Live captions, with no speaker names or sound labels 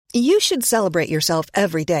You should celebrate yourself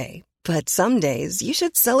every day, but some days you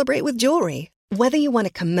should celebrate with jewelry. Whether you want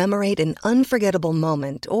to commemorate an unforgettable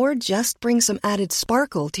moment or just bring some added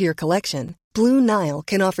sparkle to your collection, Blue Nile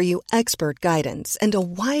can offer you expert guidance and a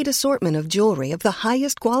wide assortment of jewelry of the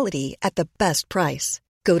highest quality at the best price.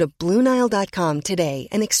 Go to BlueNile.com today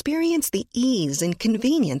and experience the ease and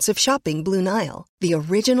convenience of shopping Blue Nile, the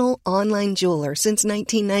original online jeweler since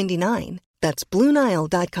 1999. That's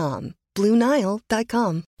BlueNile.com.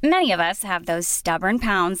 BlueNile.com. Many of us have those stubborn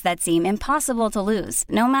pounds that seem impossible to lose,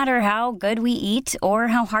 no matter how good we eat or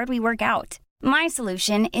how hard we work out. My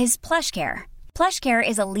solution is PlushCare. PlushCare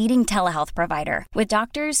is a leading telehealth provider with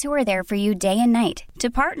doctors who are there for you day and night to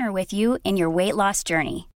partner with you in your weight loss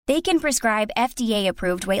journey. They can prescribe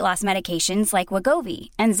FDA-approved weight loss medications like Wegovy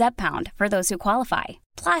and Zepbound for those who qualify.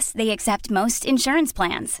 Plus, they accept most insurance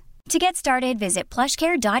plans. To get started, visit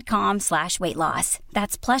plushcare.com/weightloss.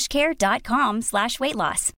 That's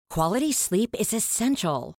plushcare.com/weightloss. Quality sleep is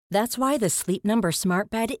essential. That's why the Sleep Number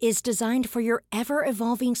Smart Bed is designed for your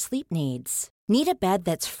ever-evolving sleep needs. Need a bed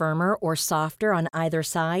that's firmer or softer on either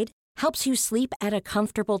side? Helps you sleep at a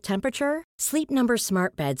comfortable temperature? Sleep Number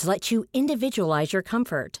Smart Beds let you individualize your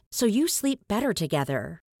comfort, so you sleep better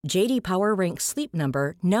together. J.D. Power ranks Sleep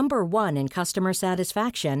Number number 1 in customer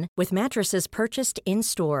satisfaction with mattresses purchased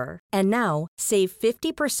in-store. And now, save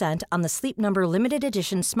 50% on the Sleep Number Limited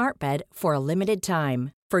Edition Smart Bed for a limited time.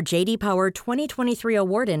 For J.D. Power 2023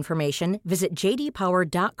 award information, visit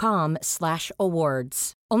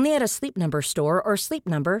jdpower.com/awards. Only at a Sleep Number store or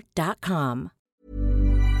sleepnumber.com.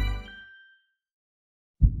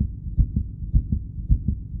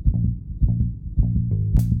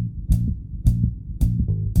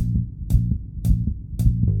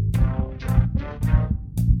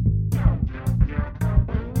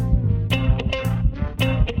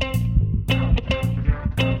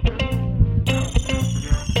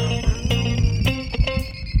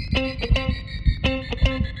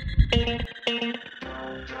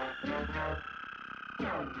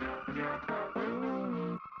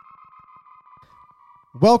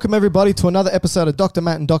 Welcome everybody to another episode of Dr.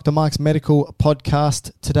 Matt and Dr. Mike's Medical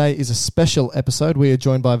Podcast. Today is a special episode. We are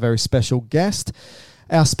joined by a very special guest.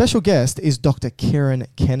 Our special guest is Dr. Kieran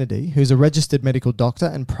Kennedy, who's a registered medical doctor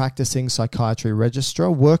and practicing psychiatry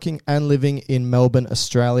registrar, working and living in Melbourne,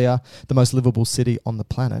 Australia, the most livable city on the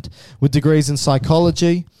planet, with degrees in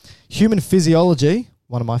psychology, human physiology,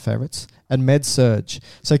 one of my favorites, and med-surg.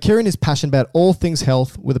 So Kieran is passionate about all things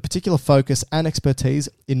health with a particular focus and expertise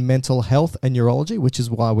in mental health and neurology, which is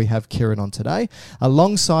why we have Kieran on today.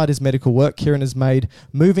 Alongside his medical work, Kieran has made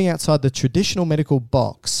moving outside the traditional medical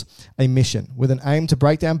box a mission with an aim to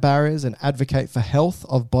break down barriers and advocate for health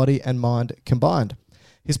of body and mind combined.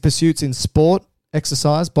 His pursuits in sport,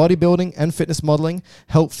 exercise, bodybuilding, and fitness modeling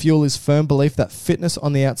help fuel his firm belief that fitness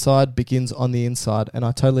on the outside begins on the inside, and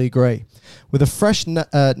I totally agree. With a fresh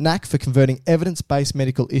knack for converting evidence-based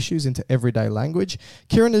medical issues into everyday language,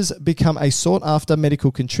 Kieran has become a sought-after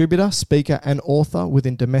medical contributor, speaker, and author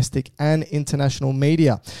within domestic and international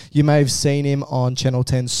media. You may have seen him on Channel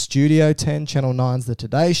 10's Studio 10, Channel 9's The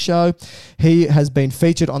Today Show. He has been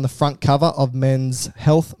featured on the front cover of Men's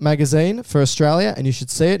Health magazine for Australia, and you should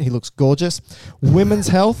see it. He looks gorgeous. Women's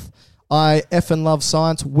Health, I effing love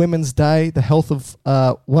science, Women's Day, the Health of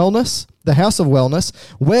Wellness, the House of Wellness,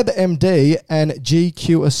 WebMD, and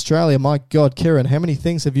GQ Australia. My God, Kieran, how many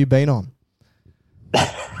things have you been on?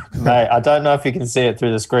 Mate, I don't know if you can see it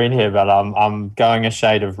through the screen here, but I'm going a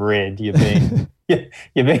shade of red. You're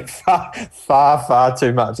being far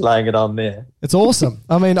too much laying it on there. It's awesome.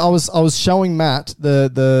 I mean, I was showing Matt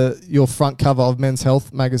your front cover of Men's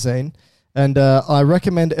Health magazine. And I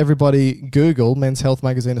recommend everybody Google Men's Health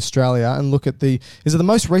Magazine Australia and look at is it the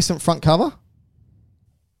most recent front cover?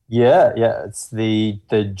 Yeah. It's the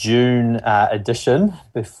June edition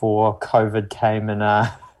before COVID came and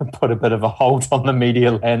put a bit of a hold on the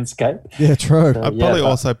media landscape. Yeah, true. I'd probably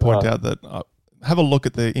also point out that have a look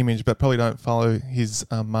at the image, but probably don't follow his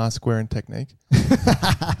mask wearing technique.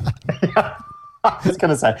 I was going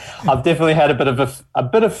to say, I've definitely had a bit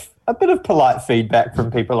of polite feedback from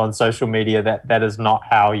people on social media that is not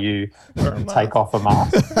how you take off a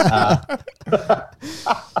mask.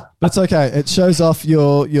 That's okay. It shows off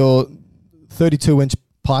your 32-inch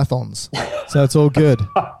pythons, so it's all good.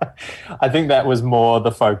 I think that was more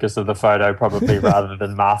the focus of the photo, probably, rather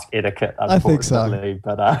than mask etiquette. I think so.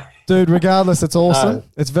 But dude, regardless, it's awesome.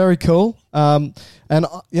 It's very cool. And thank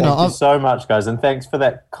you so much, guys, and thanks for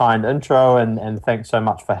that kind intro, and thanks so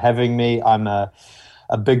much for having me. I'm a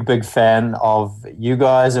big fan of you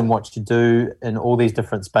guys and what you do in all these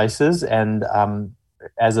different spaces, and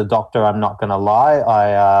as a doctor, I'm not going to lie,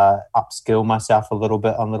 I upskill myself a little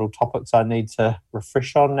bit on little topics I need to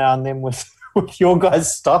refresh on now and then with your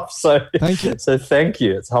guys' stuff. So thank you. So thank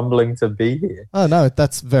you. It's humbling to be here. Oh no,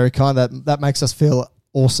 that's very kind. That makes us feel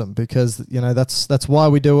awesome, because that's why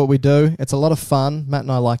we do what we do. It's a lot of fun. Matt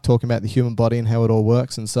and I like talking about the human body and how it all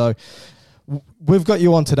works, and so we've got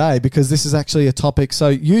you on today because this is actually a topic. So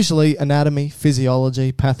usually anatomy,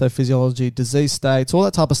 physiology, pathophysiology, disease states, all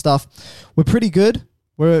that type of stuff, we're pretty good.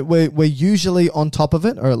 We're usually on top of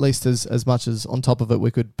it, or at least as much as on top of it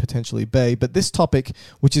we could potentially be. But this topic,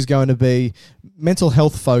 which is going to be mental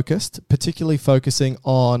health focused, particularly focusing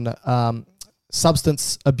on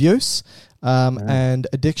substance abuse and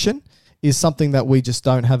addiction, is something that we just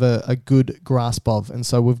don't have a good grasp of. And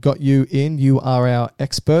so we've got you in. You are our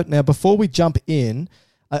expert. Now, before we jump in,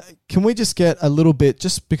 can we just get a little bit,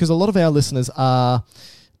 just because a lot of our listeners are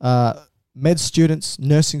med students,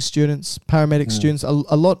 nursing students, paramedic students, a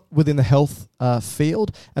lot within the health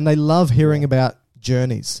field, and they love hearing about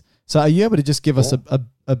journeys. So are you able to just give us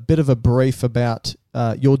a bit of a brief about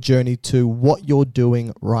your journey to what you're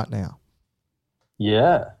doing right now?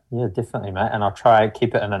 Yeah, definitely, mate. And I'll try and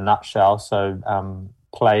keep it in a nutshell. So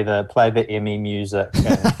play the Emmy music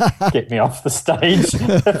and get me off the stage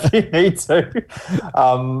if you need to.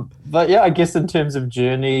 But yeah, I guess in terms of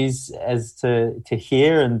journeys as to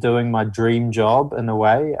here and doing my dream job in a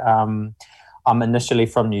way, I'm initially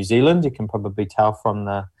from New Zealand. You can probably tell from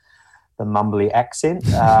the mumbly accent.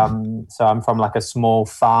 So I'm from like a small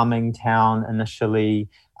farming town initially.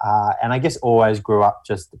 And I guess always grew up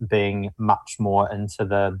just being much more into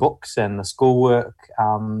the books and the schoolwork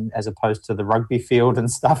as opposed to the rugby field and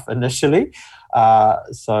stuff initially.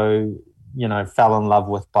 So, fell in love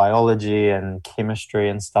with biology and chemistry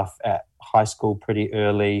and stuff at high school pretty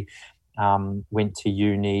early. Went to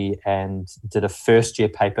uni and did a first-year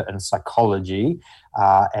paper in psychology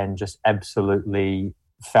and just absolutely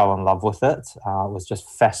fell in love with it. Was just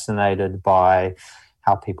fascinated by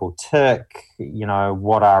how people tick,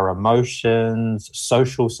 what are emotions,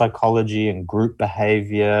 social psychology and group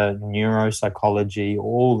behavior, neuropsychology,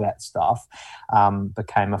 all that stuff.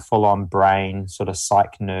 Became a full-on brain sort of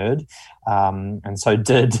psych nerd. And so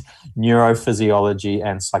did neurophysiology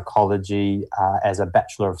and psychology as a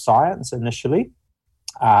Bachelor of Science initially.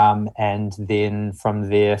 And then from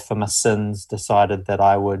there, for my sins, decided that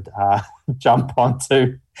I would jump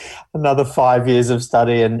onto another 5 years of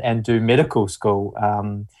study and do medical school.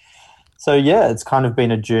 So yeah, it's kind of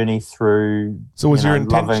been a journey through. So was your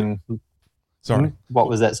intention? Sorry, what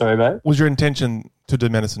was that? Sorry, mate. Was your intention to do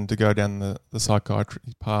medicine to go down the psychiatry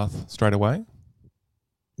path straight away?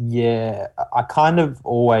 Yeah, I kind of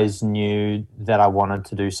always knew that I wanted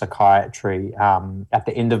to do psychiatry. At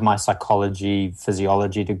the end of my psychology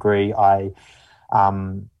physiology degree, I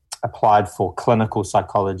applied for clinical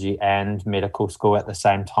psychology and medical school at the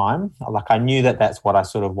same time. Like I knew that that's what I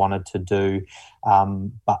sort of wanted to do,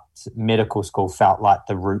 but medical school felt like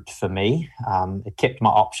the route for me. It kept my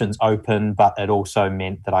options open, but it also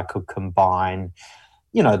meant that I could combine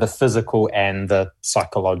the physical and the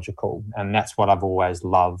psychological. And that's what I've always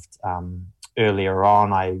loved. Earlier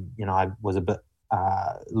on, I was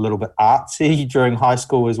a little bit artsy during high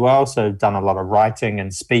school as well. So done a lot of writing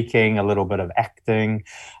and speaking, a little bit of acting.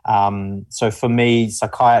 So for me,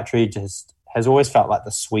 psychiatry just has always felt like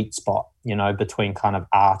the sweet spot, between kind of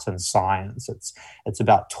art and science. It's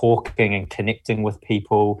about talking and connecting with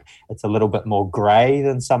people. It's a little bit more grey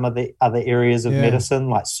than some of the other areas of medicine,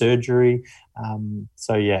 like surgery.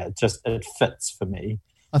 So yeah, it fits for me.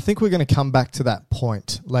 I think we're going to come back to that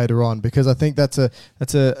point later on, because I think that's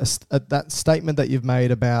that statement that you've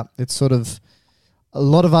made about it's sort of a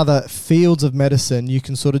lot of other fields of medicine. You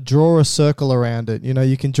can sort of draw a circle around it.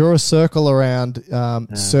 You can draw a circle around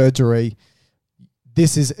surgery.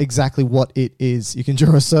 This is exactly what it is. You can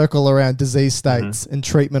draw a circle around disease states and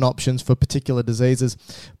treatment options for particular diseases.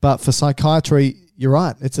 But for psychiatry, you're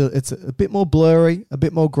right. It's a bit more blurry, a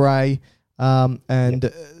bit more grey,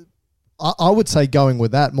 and I would say going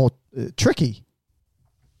with that more tricky.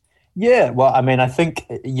 Yeah, well, I mean, I think,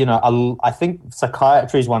 I think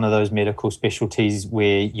psychiatry is one of those medical specialties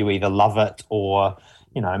where you either love it or,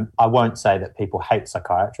 I won't say that people hate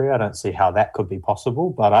psychiatry. I don't see how that could be possible,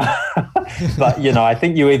 but I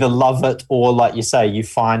think you either love it or, like you say, you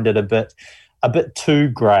find it a bit too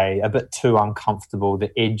grey, a bit too uncomfortable.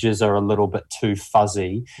 The edges are a little bit too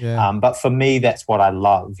fuzzy. Yeah. But for me, that's what I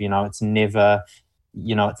love. It's never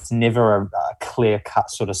it's never a clear-cut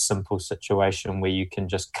sort of simple situation where you can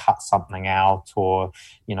just cut something out or,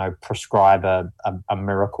 prescribe a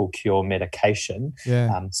miracle cure medication.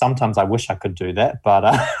 Yeah. Sometimes I wish I could do that,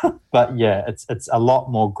 but yeah, it's a lot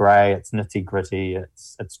more grey. It's nitty-gritty.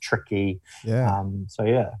 It's tricky. Yeah. So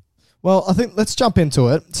yeah. Well, I think let's jump into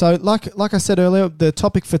it. So like I said earlier, the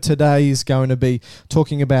topic for today is going to be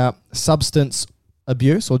talking about substance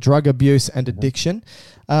abuse or drug abuse and addiction.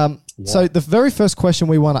 So the very first question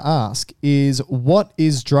we want to ask is, what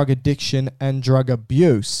is drug addiction and drug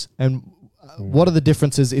abuse, and what are the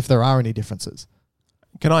differences, if there are any differences?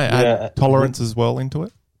 Can I add tolerance as well into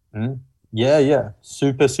it? Yeah.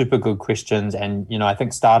 Super, super good questions. And, I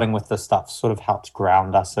think starting with this stuff sort of helps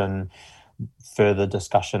ground us in further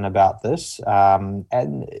discussion about this. And I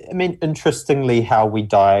mean, interestingly, how we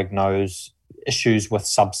diagnose issues with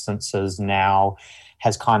substances now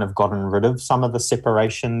has kind of gotten rid of some of the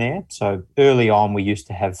separation there. So early on, we used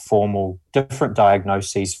to have formal different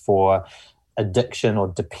diagnoses for addiction or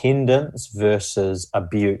dependence versus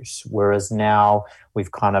abuse, whereas now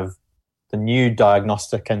we've kind of the new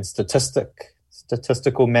diagnostic and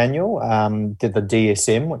statistical manual, the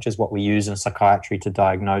DSM, which is what we use in psychiatry to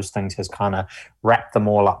diagnose things, has kind of wrapped them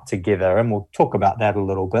all up together, and we'll talk about that a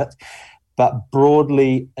little bit. But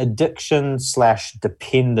broadly,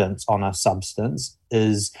 addiction/dependence on a substance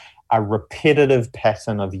is a repetitive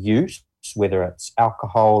pattern of use, whether it's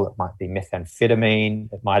alcohol, it might be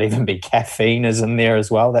methamphetamine, it might even be caffeine is in there as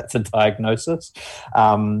well. That's a diagnosis.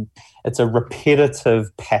 It's a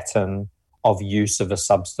repetitive pattern of use of a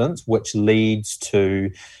substance, which leads to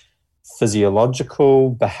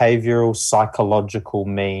physiological, behavioral, psychological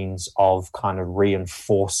means of kind of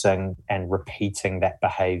reinforcing and repeating that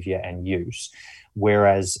behavior and use.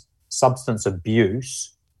 Whereas substance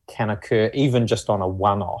abuse can occur even just on a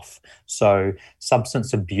one-off. So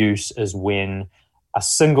substance abuse is when a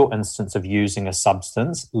single instance of using a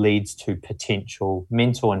substance leads to potential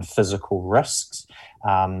mental and physical risks.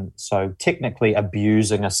 So technically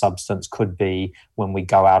abusing a substance could be when we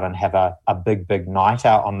go out and have a big night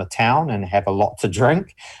out on the town and have a lot to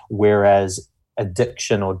drink, whereas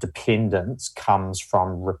addiction or dependence comes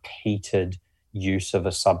from repeated use of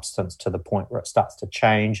a substance to the point where it starts to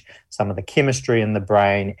change some of the chemistry in the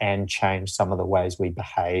brain and change some of the ways we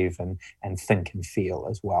behave and think and feel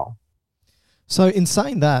as well. So in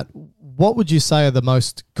saying that, what would you say are the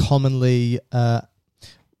most commonly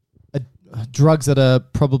drugs that are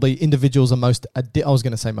probably individuals are most, I was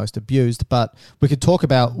going to say most abused, but we could talk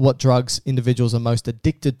about what drugs individuals are most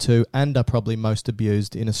addicted to and are probably most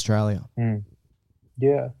abused in Australia.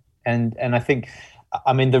 Yeah. And I think,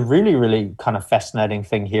 I mean, the really, really kind of fascinating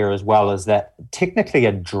thing here as well is that technically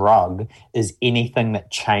a drug is anything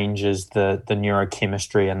that changes the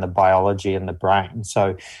neurochemistry and the biology in the brain.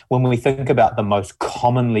 So when we think about the most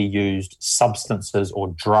commonly used substances or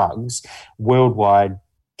drugs worldwide,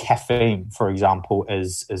 caffeine, for example,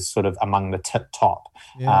 is sort of among the tip top.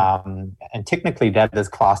 Yeah. And technically that is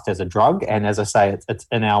classed as a drug. And as I say, it's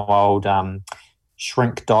in our old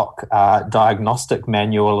shrink doc diagnostic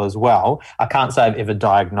manual as well. I can't say I've ever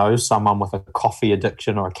diagnosed someone with a coffee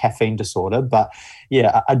addiction or a caffeine disorder, but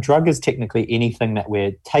yeah, a drug is technically anything that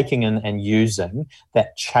we're taking in and using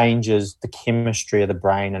that changes the chemistry of the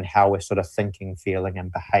brain and how we're sort of thinking, feeling,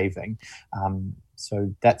 and behaving.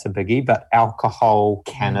 So that's a biggie. But alcohol,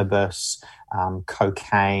 cannabis,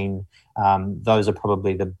 cocaine, those are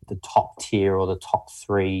probably the top tier or the top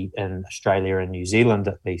three in Australia and New Zealand,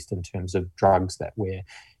 at least in terms of drugs that we're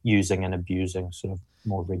using and abusing sort of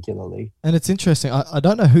more regularly. And it's interesting. I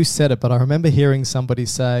don't know who said it, but I remember hearing somebody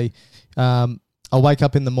say, I wake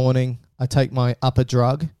up in the morning, I take my upper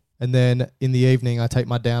drug, and then in the evening I take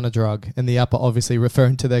my downer drug. And the upper obviously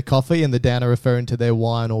referring to their coffee and the downer referring to their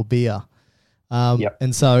wine or beer.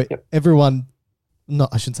 And so everyone,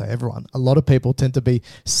 I shouldn't say everyone, a lot of people tend to be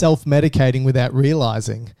self-medicating without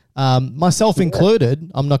realizing, myself included.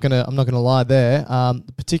 I'm not gonna lie there,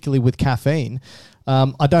 particularly with caffeine.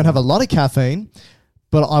 I don't have a lot of caffeine,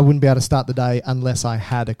 but I wouldn't be able to start the day unless I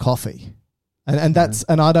had a coffee. And that's,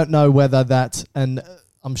 and I don't know whether that's, and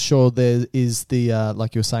I'm sure there is the,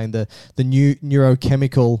 like you were saying, the new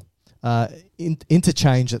neurochemical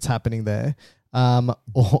interchange that's happening there.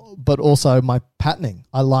 But also my patterning.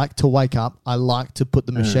 I like to wake up. I like to put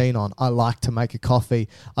the machine on. I like to make a coffee.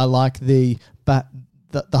 I like the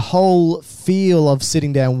whole feel of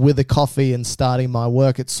sitting down with a coffee and starting my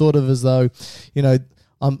work. It's sort of as though, I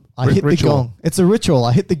hit the gong. It's a ritual.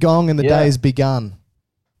 I hit the gong and the day has begun.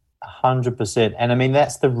 100%. And I mean,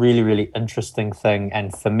 that's the really, really interesting thing.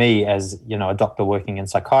 And for me, as a doctor working in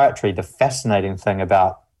psychiatry, the fascinating thing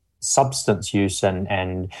about substance use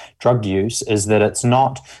and drug use is that it's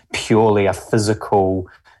not purely a physical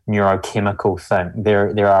neurochemical thing.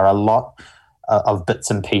 There are a lot of bits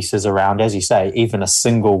and pieces around, as you say, even a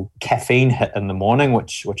single caffeine hit in the morning,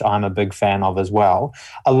 which I'm a big fan of as well.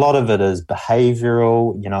 A lot of it is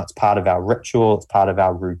behavioral. It's part of our ritual. It's part of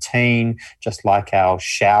our routine, just like our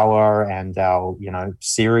shower and our,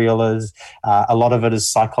 cereal is. A lot of it is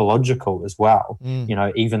psychological as well.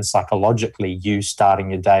 Even psychologically, you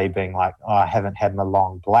starting your day being like, oh, I haven't had my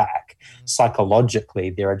long black.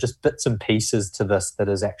 Psychologically, there are just bits and pieces to this that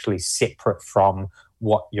is actually separate from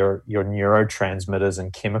what your neurotransmitters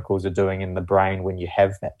and chemicals are doing in the brain when you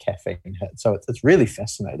have that caffeine hit. So it's really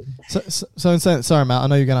fascinating. So in saying, sorry, Matt, I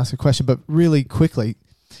know you're going to ask a question, but really quickly,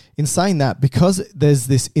 in saying that, because there's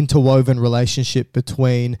this interwoven relationship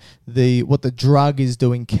between what the drug is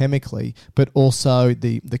doing chemically, but also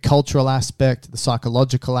the cultural aspect, the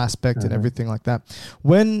psychological aspect, and everything like that,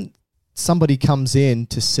 when somebody comes in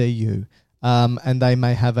to see you, and they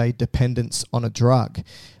may have a dependence on a drug,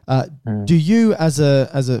 do you, as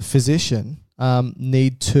a physician,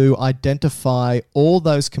 need to identify all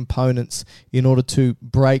those components in order to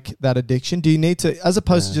break that addiction? Do you need to, as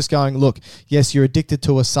opposed to just going, look, yes, you're addicted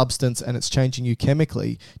to a substance and it's changing you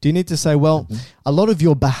chemically, do you need to say, well, a lot of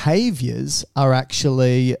your behaviors are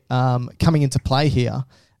actually coming into play here,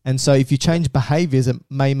 and so if you change behaviors, it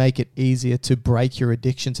may make it easier to break your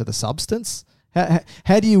addiction to the substance?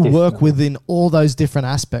 How do you work within all those different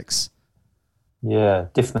aspects? Yeah,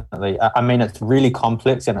 definitely. I mean, it's really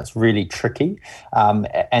complex and it's really tricky.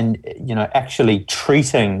 Actually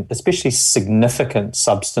treating, especially significant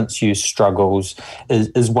substance use struggles,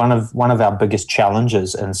 is one of our biggest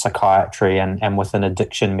challenges in psychiatry and within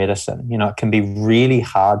addiction medicine. It can be really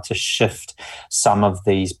hard to shift some of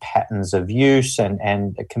these patterns of use,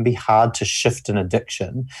 and it can be hard to shift an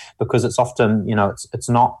addiction because it's often, it's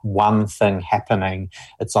not one thing happening.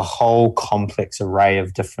 It's a whole complex array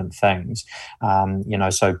of different things.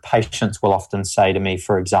 So patients will often say to me,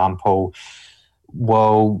 for example,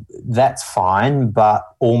 well, that's fine, but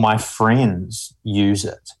all my friends use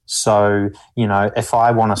it. So, if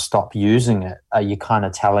I want to stop using it, are you kind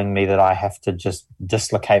of telling me that I have to just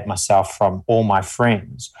dislocate myself from all my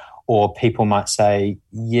friends? Or people might say,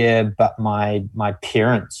 yeah, but my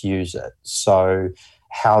parents use it. So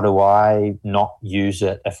how do I not use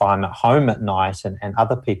it if I'm at home at night and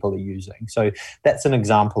other people are using? So that's an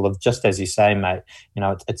example of, just as you say, mate,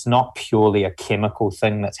 it's not purely a chemical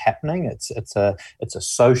thing that's happening. It's a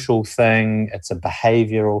social thing, it's a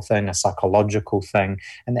behavioral thing, a psychological thing,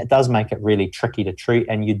 and that does make it really tricky to treat.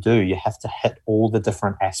 And you have to hit all the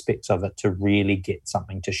different aspects of it to really get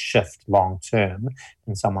something to shift long term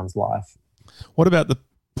in someone's life. What about the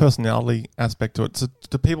personality aspect to it? So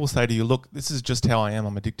do people say to you, look, this is just how I am,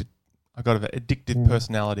 I'm addicted, I've got an addictive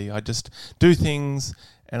personality, I just do things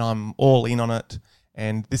and I'm all in on it,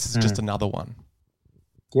 and this is just another one?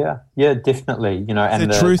 Yeah, definitely. And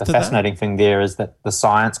the fascinating thing there is that the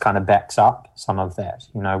science kind of backs up some of that.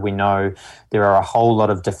 We know there are a whole lot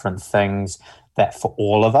of different things that for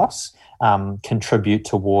all of us contribute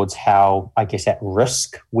towards how, I guess, at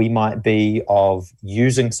risk we might be of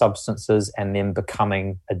using substances and then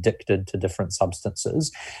becoming addicted to different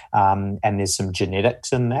substances. And there's some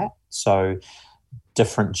genetics in that. So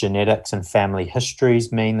different genetics and family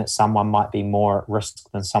histories mean that someone might be more at risk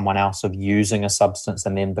than someone else of using a substance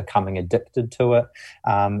and then becoming addicted to it.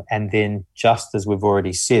 And then, just as we've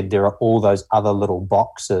already said, there are all those other little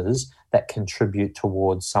boxes that contribute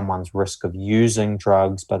towards someone's risk of using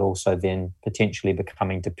drugs, but also then potentially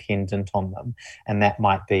becoming dependent on them. And that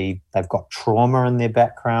might be they've got trauma in their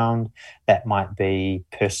background. That might be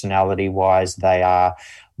personality-wise, they are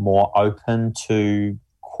more open to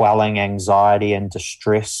quelling anxiety and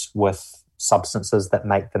distress with substances that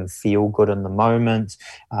make them feel good in the moment.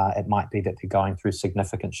 It might be that they're going through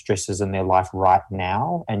significant stresses in their life right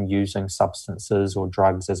now and using substances or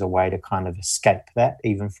drugs as a way to kind of escape that,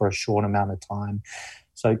 even for a short amount of time.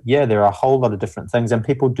 So, yeah, there are a whole lot of different things. And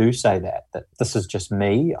people do say that this is just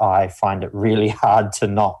me. I find it really hard to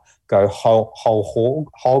not go whole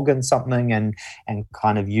hog in something and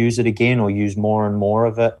kind of use it again or use more and more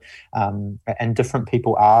of it. And different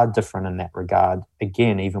people are different in that regard.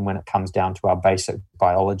 Again, even when it comes down to our basic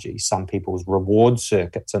biology, some people's reward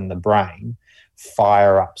circuits in the brain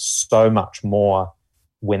fire up so much more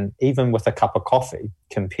even with a cup of coffee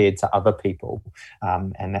compared to other people.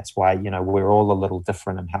 And that's why, we're all a little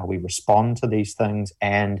different in how we respond to these things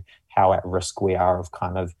and how at risk we are of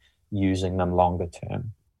kind of using them longer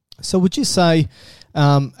term. So would you say,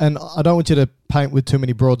 and I don't want you to paint with too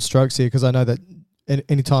many broad strokes here because I know that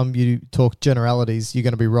anytime you talk generalities, you're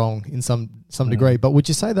going to be wrong in some degree. But would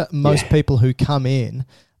you say that most people who come in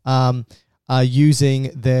are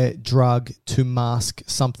using their drug to mask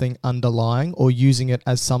something underlying, or using it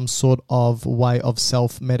as some sort of way of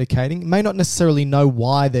self-medicating? May not necessarily know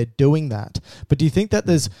why they're doing that, but do you think that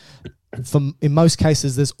in most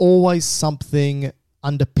cases, there's always something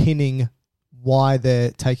underpinning why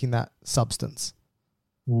they're taking that substance?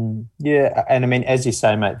 Yeah, and I mean, as you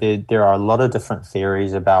say, mate, there are a lot of different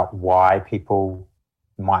theories about why people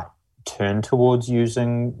might turn towards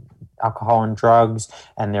using alcohol and drugs,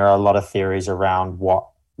 and there are a lot of theories around what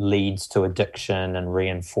leads to addiction and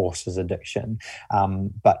reinforces addiction.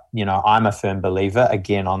 But, I'm a firm believer,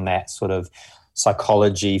 again, on that sort of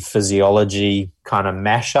psychology, physiology kind of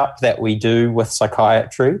mashup that we do with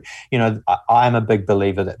psychiatry. I'm a big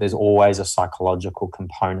believer that there's always a psychological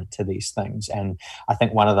component to these things. And I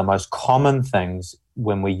think one of the most common things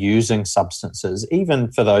when we're using substances, even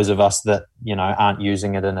for those of us that, aren't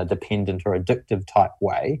using it in a dependent or addictive type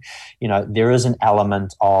way, there is an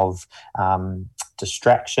element of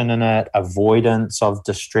distraction in it, avoidance of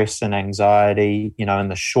distress and anxiety. In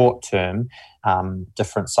the short term,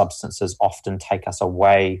 different substances often take us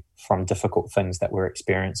away from difficult things that we're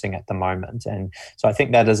experiencing at the moment. And so I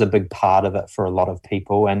think that is a big part of it for a lot of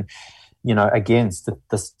people. And, again,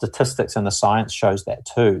 the statistics and the science shows that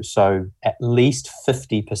too. So at least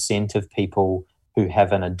 50% of people who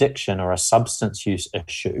have an addiction or a substance use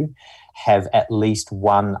issue have at least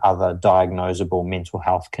one other diagnosable mental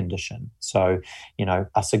health condition. So,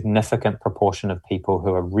 a significant proportion of people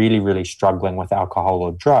who are really, really struggling with alcohol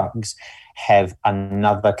or drugs have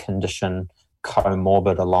another condition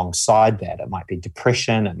comorbid alongside that. It might be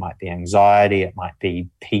depression, it might be anxiety, it might be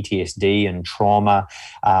PTSD and trauma,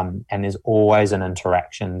 and there's always an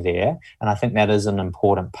interaction there. And I think that is an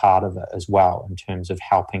important part of it as well, in terms of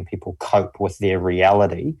helping people cope with their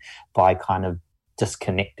reality by kind of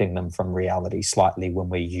disconnecting them from reality slightly when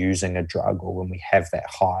we're using a drug or when we have that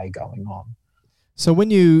high going on. So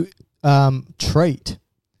when you treat,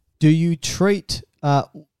 do you treat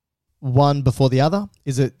one before the other?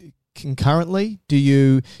 Is it concurrently? Do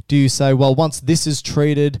you say, well, once this is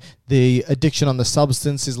treated, the addiction on the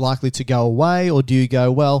substance is likely to go away? Or do you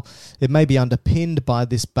go, well, it may be underpinned by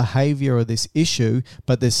this behavior or this issue,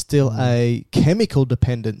 but there's still a chemical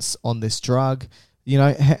dependence on this drug?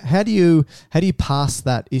 How do you pass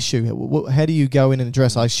that issue? How do you go in and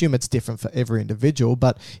address? I assume it's different for every individual,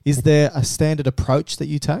 but is there a standard approach that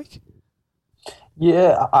you take?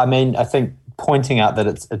 Yeah, I mean, I think pointing out that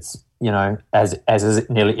it's as is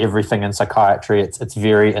nearly everything in psychiatry, it's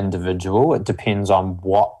very individual. It depends on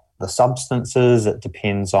what the substance is. It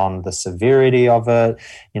depends on the severity of it.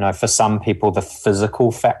 For some people, the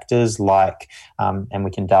physical factors like, and we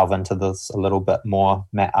can delve into this a little bit more,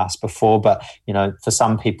 Matt asked before, but, for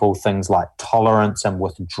some people, things like tolerance and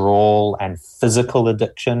withdrawal and physical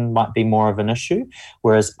addiction might be more of an issue,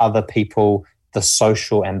 whereas other people, the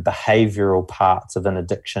social and behavioral parts of an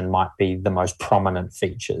addiction might be the most prominent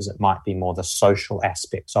features. It might be more the social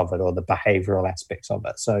aspects of it or the behavioral aspects of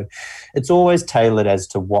it. So it's always tailored as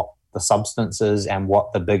to what the substance is and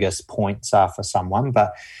what the biggest points are for someone.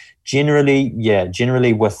 But generally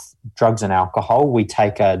with drugs and alcohol, we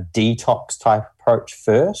take a detox type approach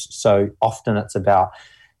first. So often it's about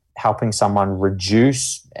helping someone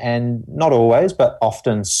reduce, and not always, but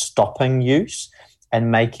often stopping use, and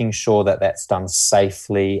making sure that that's done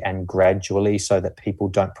safely and gradually so that people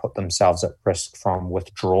don't put themselves at risk from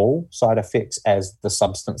withdrawal side effects as the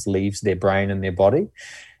substance leaves their brain and their body.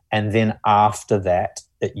 And then after that,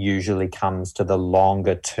 it usually comes to the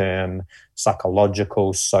longer term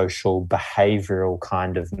psychological, social, behavioral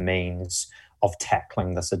kind of means of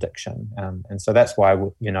tackling this addiction. And so that's why,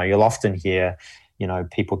 you'll often hear,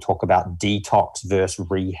 people talk about detox versus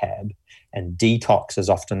rehab. And detox is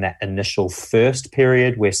often that initial first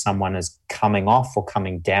period where someone is coming off or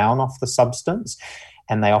coming down off the substance,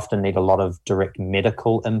 and they often need a lot of direct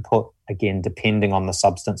medical input, again, depending on the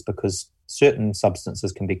substance, because certain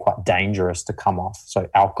substances can be quite dangerous to come off. So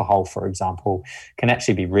alcohol, for example, can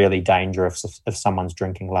actually be really dangerous if someone's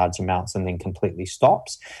drinking large amounts and then completely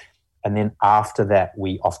stops. And then after that,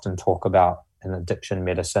 we often talk about in addiction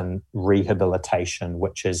medicine rehabilitation,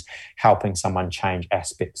 which is helping someone change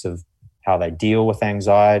aspects of how they deal with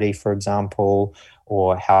anxiety, for example,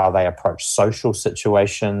 or how they approach social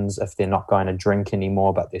situations if they're not going to drink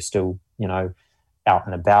anymore, but they're still, out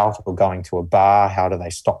and about or going to a bar. How do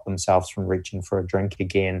they stop themselves from reaching for a drink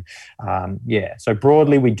again? So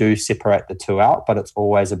broadly, we do separate the two out, but it's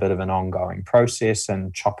always a bit of an ongoing process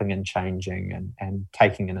and chopping and changing and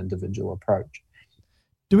taking an individual approach.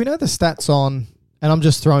 Do we know the stats on and I'm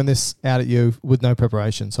just throwing this out at you with no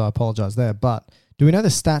preparation, so I apologize there, but do we know the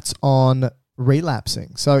stats on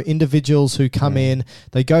relapsing? So individuals who come in,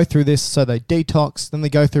 they go through this, so they detox, then they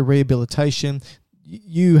go through rehabilitation.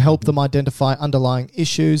 You help them identify underlying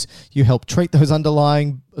issues. You help treat those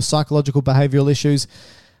underlying psychological behavioral issues.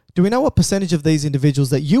 Do we know what percentage of these individuals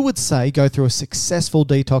that you would say go through a successful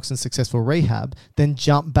detox and successful rehab, then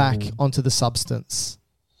jump back onto the substance?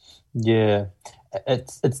 Yeah,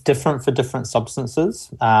 it's different for different substances,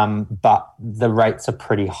 but the rates are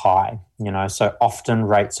pretty high, so often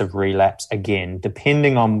rates of relapse, again,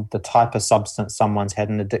 depending on the type of substance someone's had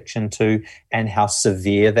an addiction to and how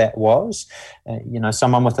severe that was.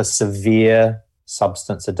 Someone with a severe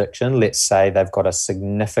substance addiction, let's say they've got a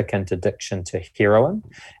significant addiction to heroin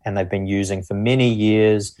and they've been using for many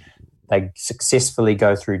years. They successfully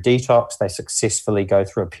go through detox. They successfully go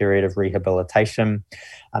through a period of rehabilitation.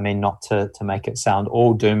 I mean, not to make it sound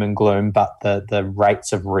all doom and gloom, but the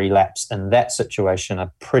rates of relapse in that situation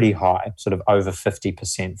are pretty high, sort of over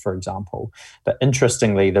 50%, for example. But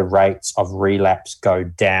interestingly, the rates of relapse go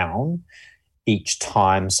down each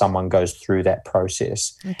time someone goes through that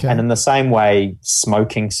process. Okay. And in the same way,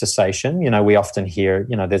 smoking cessation, we often hear,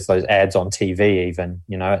 there's those ads on TV even,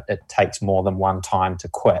 it takes more than one time to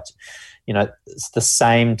quit. It's the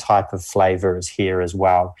same type of flavor as here as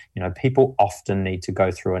well. People often need to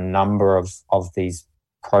go through a number of these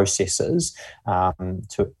processes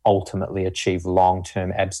to ultimately achieve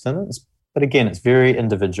long-term abstinence. But again, it's very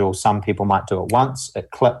individual. Some people might do it once,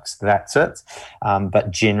 it clicks, that's it.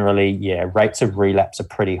 But generally, rates of relapse are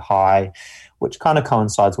pretty high, which kind of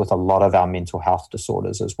coincides with a lot of our mental health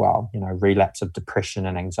disorders as well. Relapse of depression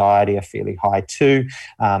and anxiety are fairly high too.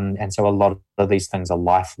 And so a lot of these things are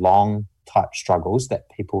lifelong type struggles that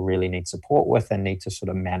people really need support with and need to sort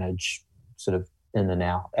of manage sort of in and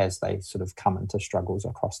out as they sort of come into struggles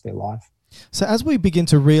across their life. So as we begin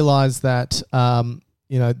to realize that,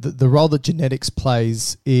 the role that genetics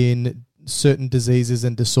plays in certain diseases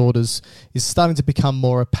and disorders is starting to become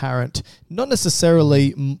more apparent, not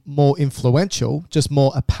necessarily more influential, just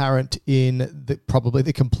more apparent in probably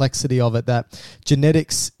the complexity of it, that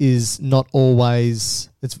genetics is not always,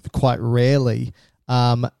 it's quite rarely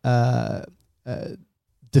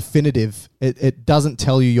definitive. It doesn't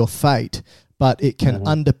tell you your fate, but it can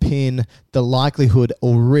underpin the likelihood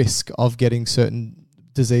or risk of getting certain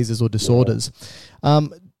diseases or disorders.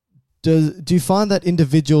 Do you find that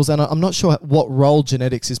individuals, and I'm not sure what role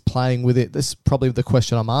genetics is playing with it, this is probably the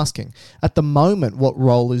question I'm asking. At the moment, what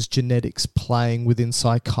role is genetics playing within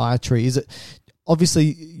psychiatry? Is it,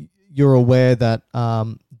 obviously you're aware that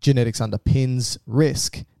genetics underpins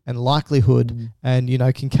risk and likelihood and,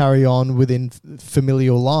 can carry on within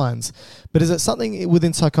familial lines. But is it something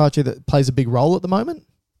within psychiatry that plays a big role at the moment?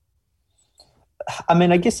 I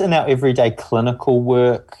mean, I guess in our everyday clinical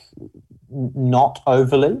work, not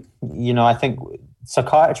overly. I think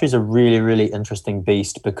psychiatry is a really, really interesting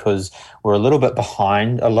beast because we're a little bit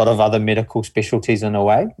behind a lot of other medical specialties in a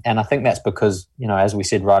way. And I think that's because, as we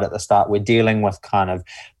said right at the start, we're dealing with kind of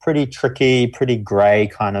pretty tricky, pretty grey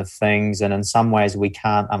kind of things. And in some ways we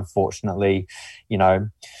can't, unfortunately,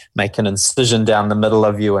 make an incision down the middle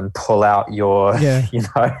of you and pull out your,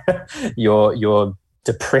 your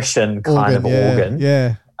depression kind of organ.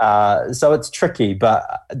 Yeah. So it's tricky,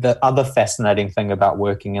 but the other fascinating thing about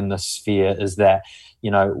working in this sphere is that,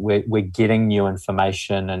 we're getting new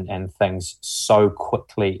information and things so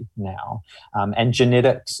quickly now. And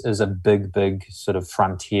genetics is a big, big sort of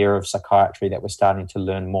frontier of psychiatry that we're starting to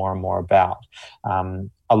learn more and more about.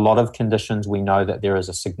 A lot of conditions, we know that there is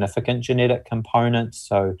a significant genetic component.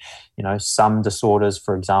 So, some disorders,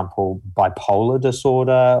 for example, bipolar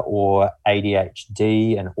disorder or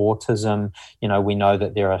ADHD and autism, we know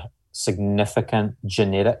that there are significant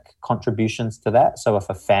genetic contributions to that. So if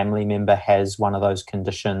a family member has one of those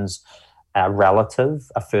conditions, a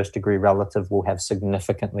first-degree relative will have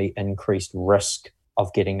significantly increased risk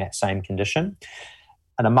of getting that same condition.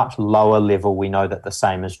 At a much lower level, we know that the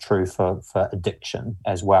same is true for addiction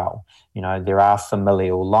as well. There are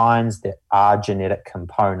familial lines, there are genetic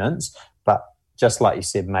components, but just like you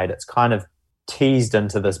said, mate, it's kind of teased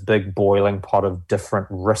into this big boiling pot of different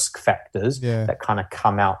risk factors that kind of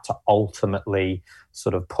come out to ultimately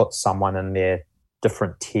sort of put someone in their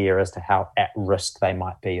different tier as to how at risk they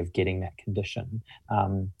might be of getting that condition.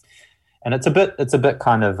 And it's a bit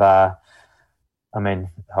kind of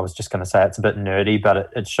I was just going to say it's a bit nerdy,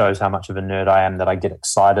 but it shows how much of a nerd I am that I get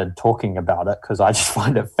excited talking about it because I just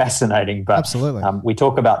find it fascinating. But absolutely, we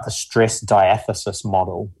talk about the stress diathesis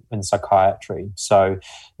model in psychiatry. So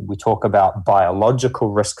we talk about biological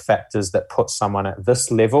risk factors that put someone at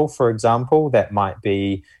this level, for example, that might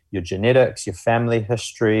be, your genetics, your family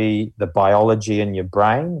history, the biology in your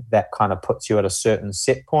brain, that kind of puts you at a certain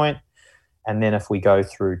set point. And then if we go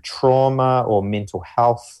through trauma or mental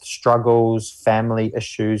health struggles, family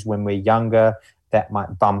issues when we're younger, that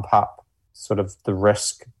might bump up sort of the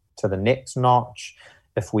risk to the next notch.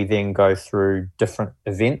 If we then go through different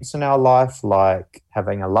events in our life, like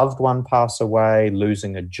having a loved one pass away,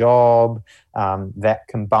 losing a job, that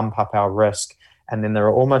can bump up our risk. And then there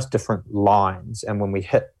are almost different lines. And when we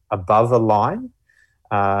hit above a line,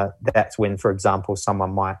 that's when, for example,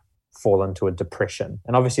 someone might fall into a depression.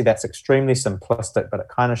 And obviously that's extremely simplistic, but it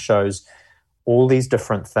kind of shows all these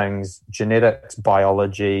different things: genetics,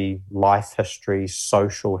 biology, life history,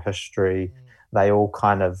 social history. They all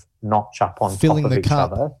kind of notch up on filling top of the each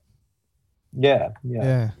cup. other.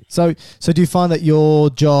 Yeah. So do you find that your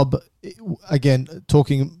job, again,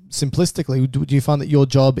 talking simplistically, do you find that your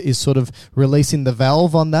job is sort of releasing the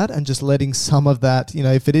valve on that and just letting some of that,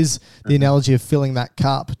 if it is the analogy of filling that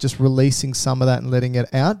cup, just releasing some of that and letting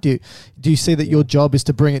it out? Do you see that your job is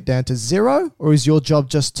to bring it down to zero, or is your job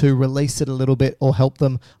just to release it a little bit or help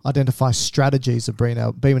them identify strategies of being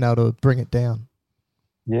able to bring it down?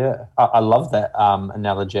 Yeah, I love that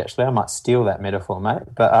analogy, actually. I might steal that metaphor, mate.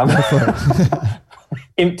 But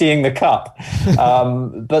emptying the cup.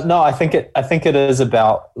 But no, I think it is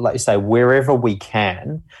about, like you say, wherever we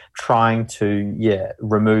can, trying to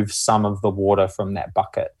remove some of the water from that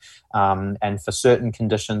bucket. And for certain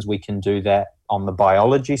conditions, we can do that on the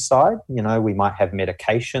biology side. We might have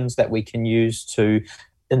medications that we can use to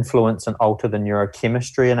influence and alter the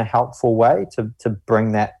neurochemistry in a helpful way to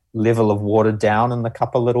bring that level of water down in the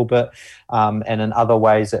cup a little bit. And in other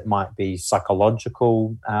ways, it might be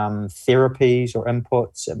psychological therapies or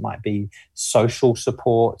inputs. It might be social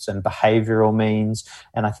supports and behavioral means.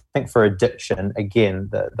 And I think for addiction, again,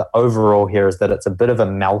 the overall here is that it's a bit of a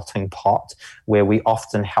melting pot where we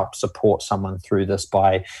often help support someone through this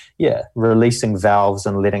by, releasing valves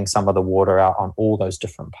and letting some of the water out on all those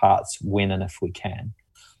different parts when and if we can.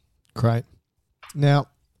 Great. Now,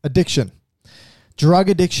 addiction. Drug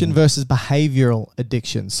addiction versus behavioral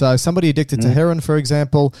addiction. So somebody addicted to heroin, for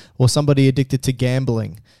example, or somebody addicted to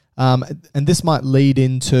gambling. And this might lead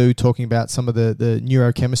into talking about some of the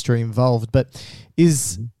neurochemistry involved. But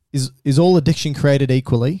is all addiction created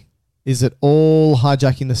equally? Is it all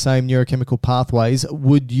hijacking the same neurochemical pathways?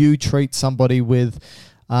 Would you treat somebody with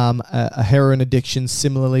a heroin addiction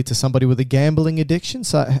similarly to somebody with a gambling addiction?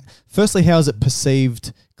 So firstly, how is it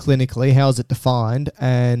perceived clinically? How is it defined?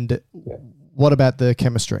 And what about the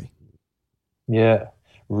chemistry? Yeah,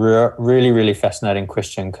 really, really fascinating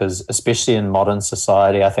question, because especially in modern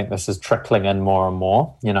society, I think this is trickling in more and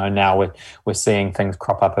more. Now we're seeing things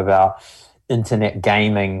crop up about internet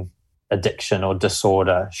gaming addiction or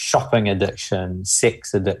disorder, shopping addiction,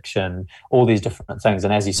 sex addiction, all these different things.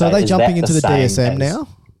 And as you say, so are they jumping into the DSM as, now?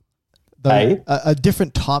 Are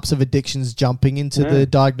different types of addictions jumping into the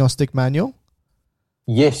diagnostic manual?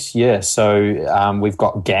 Yes, yeah. So we've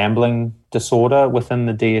got gambling disorder within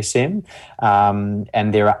the DSM,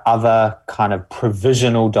 and there are other kind of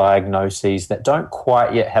provisional diagnoses that don't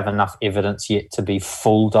quite yet have enough evidence yet to be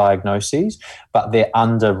full diagnoses, but they're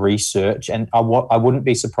under research. And I wouldn't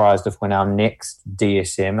be surprised if when our next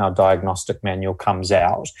DSM, our diagnostic manual, comes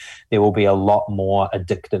out, there will be a lot more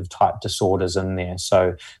addictive type disorders in there.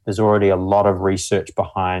 So there's already a lot of research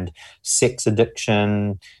behind sex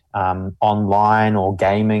addiction, online or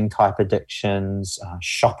gaming type addictions,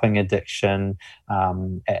 shopping addiction.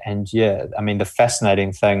 The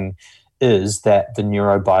fascinating thing is that the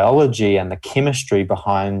neurobiology and the chemistry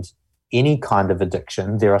behind any kind of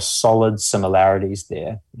addiction, there are solid similarities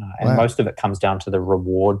there. And most of it comes down to the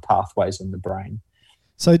reward pathways in the brain.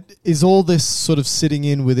 So is all this sort of sitting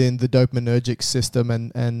in within the dopaminergic system?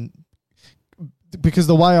 And because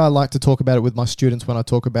the way I like to talk about it with my students when I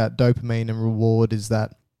talk about dopamine and reward is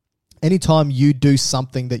that anytime you do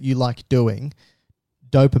something that you like doing,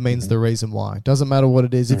 dopamine's the reason why. Doesn't matter what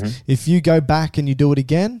it is. If you go back and you do it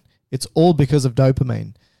again, it's all because of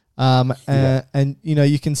dopamine. And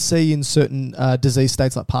you can see in certain disease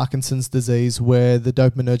states like Parkinson's disease where the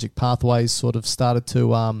dopaminergic pathways sort of started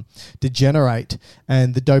to degenerate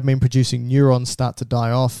and the dopamine producing neurons start to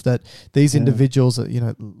die off, that these individuals are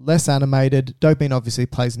less animated. Dopamine obviously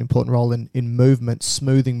plays an important role in movement,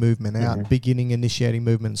 smoothing movement out, beginning, initiating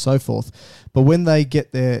movement and so forth. But when they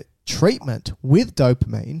get their treatment with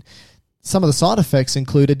dopamine, some of the side effects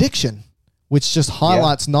include addiction, which just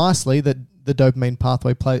highlights nicely that the dopamine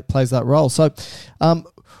pathway plays that role. So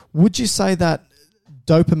would you say that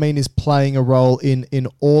dopamine is playing a role in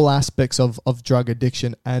all aspects of drug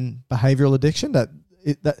addiction and behavioral addiction, that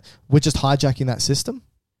we're just hijacking that system?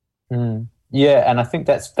 Yeah, and I think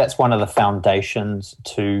that's one of the foundations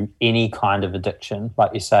to any kind of addiction.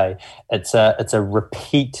 Like you say, it's a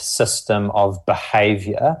repeat system of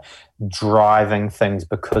behavior driving things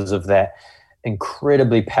because of that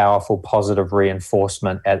incredibly powerful positive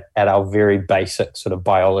reinforcement at our very basic sort of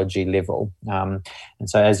biology level. And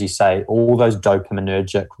so, as you say, all those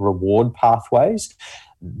dopaminergic reward pathways,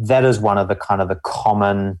 that is one of the kind of the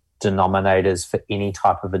common denominators for any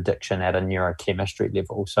type of addiction at a neurochemistry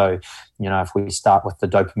level. So, if we start with the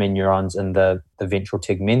dopamine neurons in the ventral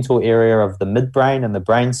tegmental area of the midbrain and the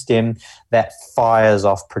brainstem, that fires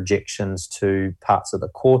off projections to parts of the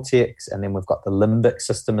cortex. And then we've got the limbic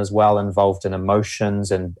system as well, involved in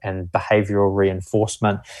emotions and behavioral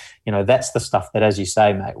reinforcement. That's the stuff that, as you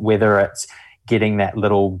say, mate, whether it's getting that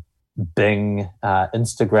little Bing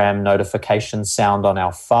Instagram notification sound on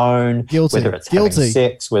our phone, whether it's having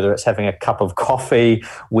sex, whether it's having a cup of coffee,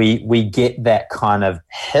 we get that kind of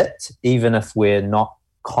hit, even if we're not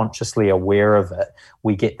consciously aware of it.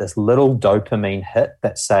 We get this little dopamine hit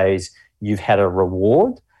that says you've had a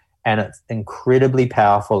reward, and it's incredibly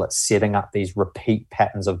powerful at setting up these repeat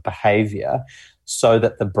patterns of behavior so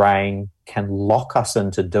that the brain can lock us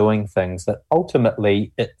into doing things that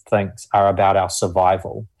ultimately it thinks are about our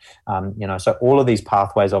survival. So all of these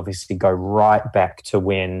pathways obviously go right back to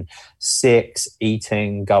when sex,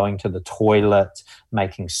 eating, going to the toilet,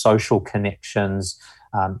 making social connections,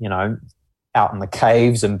 out in the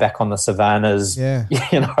caves and back on the savannas,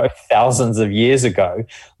 thousands of years ago,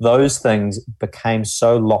 those things became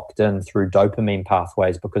so locked in through dopamine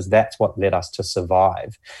pathways because that's what led us to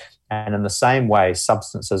survive. And in the same way,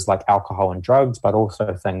 substances like alcohol and drugs, but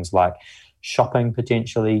also things like shopping,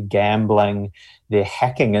 potentially gambling, they're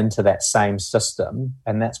hacking into that same system.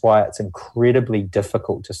 And that's why it's incredibly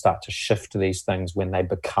difficult to start to shift these things when they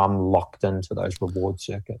become locked into those reward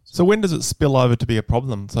circuits. So when does it spill over to be a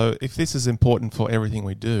problem? So if this is important for everything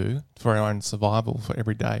we do, for our own survival, for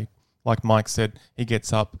every day, like Mike said, he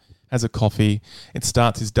gets up, has a coffee, it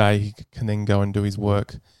starts his day, he can then go and do his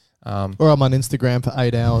work. Or I'm on Instagram for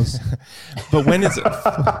 8 hours. But when is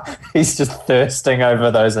it? He's just thirsting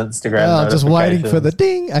over those Instagram notifications. Just waiting for the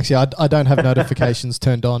ding. Actually, I don't have notifications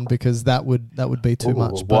turned on because that would be too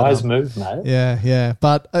much. Wise move, mate. Yeah.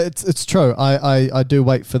 But it's true. I do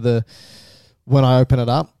wait for when I open it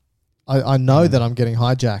up. I know that I'm getting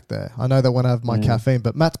hijacked there. I know that when I have my caffeine.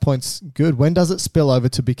 But Matt's point's good. When does it spill over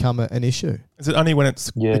to become an issue? Is it only when it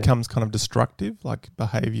becomes kind of destructive, like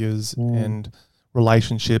behaviours and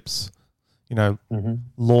relationships,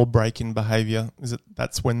 law-breaking behaviour?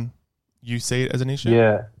 That's when you see it as an issue?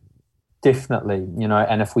 Yeah, definitely.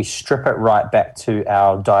 And if we strip it right back to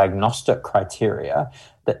our diagnostic criteria,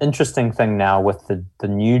 the interesting thing now with the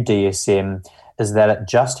new DSM is that it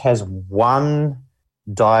just has one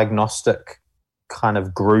diagnostic kind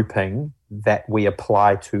of grouping that we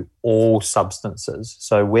apply to all substances.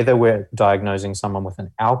 So whether we're diagnosing someone with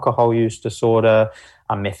an alcohol use disorder,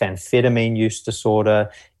 a methamphetamine use disorder,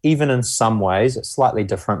 even in some ways, it's slightly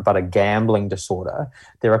different, but a gambling disorder,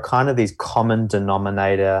 there are kind of these common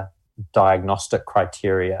denominator diagnostic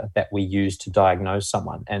criteria that we use to diagnose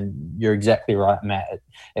someone. And you're exactly right, Matt.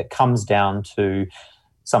 It comes down to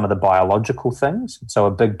some of the biological things. So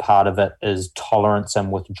a big part of it is tolerance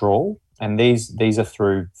and withdrawal. And these are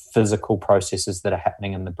through physical processes that are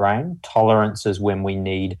happening in the brain. Tolerance is when we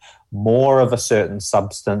need more of a certain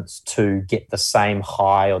substance to get the same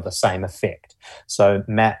high or the same effect. So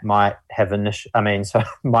Mike might have initially,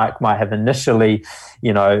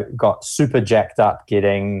 got super jacked up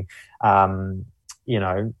getting, 10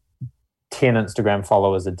 Instagram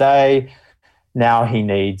followers a day. Now he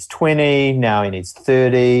needs 20, now he needs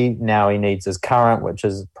 30, now he needs his current, which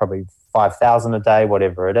is probably 5,000 a day,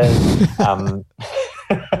 whatever it is.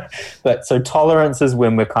 But so tolerance is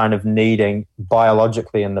when we're kind of needing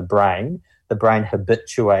biologically in the brain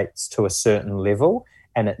habituates to a certain level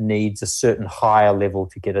and it needs a certain higher level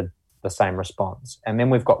to get the same response. And then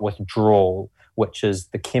we've got withdrawal, which is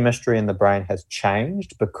the chemistry in the brain has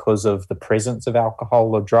changed because of the presence of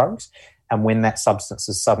alcohol or drugs. And when that substance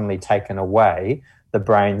is suddenly taken away, the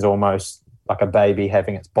brain's almost like a baby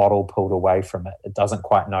having its bottle pulled away from it. It doesn't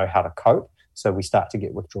quite know how to cope. So we start to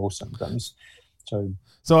get withdrawal symptoms.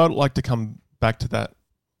 So I'd like to come back to that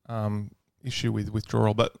issue with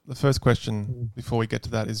withdrawal. But the first question before we get to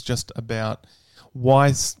that is just about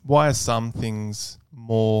why are some things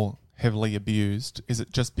more heavily abused? Is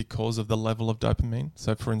it just because of the level of dopamine?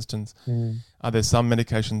 So, for instance, are there some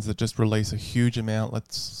medications that just release a huge amount,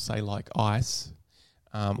 let's say like ice?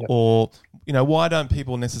 Or, why don't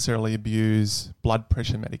people necessarily abuse blood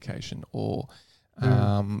pressure medication or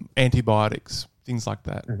antibiotics, things like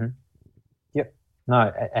that? Mm-hmm. Yep.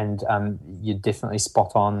 No, and you're definitely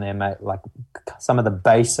spot on there, mate. Like some of the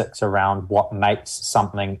basics around what makes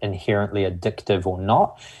something inherently addictive or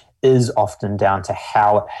not is often down to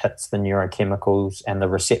how it hits the neurochemicals and the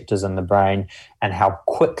receptors in the brain and how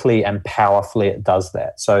quickly and powerfully it does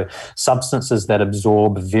that. So substances that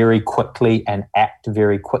absorb very quickly and act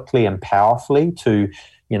very quickly and powerfully to,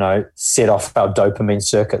 set off our dopamine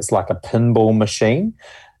circuits like a pinball machine,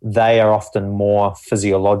 they are often more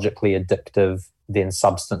physiologically addictive than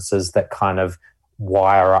substances that kind of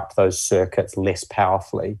wire up those circuits less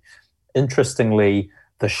powerfully. Interestingly,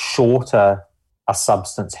 the shorter a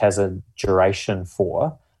substance has a duration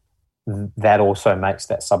for, that also makes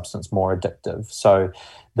that substance more addictive. So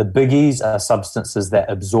the biggies are substances that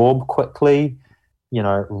absorb quickly,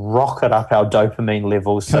 rocket up our dopamine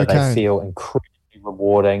levels so they feel incredibly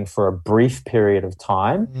rewarding for a brief period of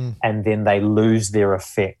time, and then they lose their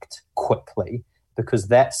effect quickly, because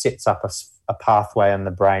that sets up a pathway in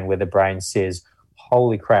the brain where the brain says,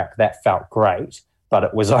 holy crap, that felt great, but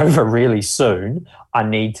it was over really soon. I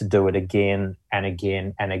need to do it again and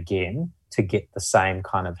again and again to get the same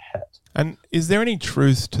kind of hit. And is there any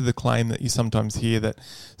truth to the claim that you sometimes hear that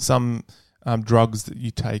some drugs that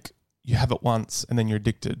you take, you have it once and then you're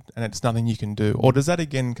addicted and it's nothing you can do? Or does that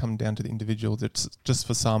again come down to the individual? That's just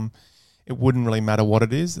for some, it wouldn't really matter what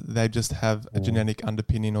it is. They just have a genetic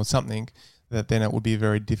underpinning or something that then it would be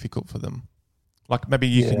very difficult for them. Like maybe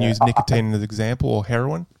you can use nicotine as an example, or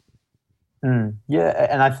heroin. Yeah,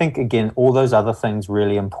 and I think, again, all those other things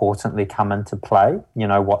really importantly come into play.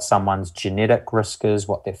 What someone's genetic risk is,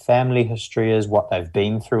 what their family history is, what they've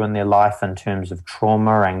been through in their life in terms of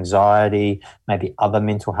trauma, anxiety, maybe other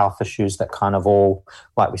mental health issues that kind of all,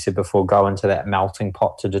 like we said before, go into that melting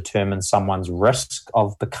pot to determine someone's risk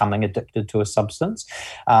of becoming addicted to a substance.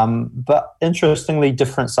 But interestingly,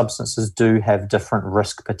 different substances do have different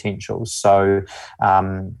risk potentials. So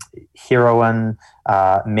heroin,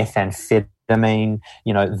 methamphetamine,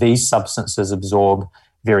 these substances absorb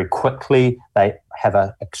very quickly. They have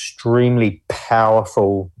an extremely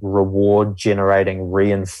powerful reward generating,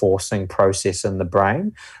 reinforcing process in the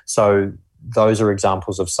brain. So those are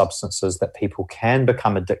examples of substances that people can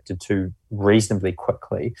become addicted to reasonably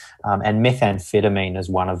quickly. And methamphetamine is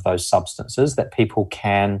one of those substances that people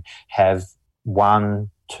can have 1,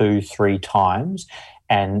 2, 3 times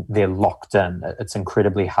and they're locked in. It's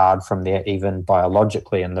incredibly hard from there, even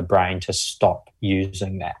biologically in the brain, to stop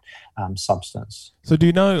using that substance. So do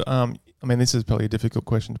you know, this is probably a difficult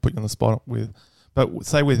question to put you on the spot with, but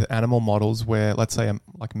say with animal models where, let's say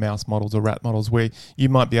like mouse models or rat models, where you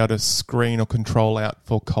might be able to screen or control out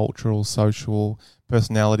for cultural, social,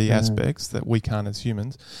 personality aspects that we can't as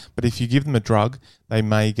humans. But if you give them a drug, they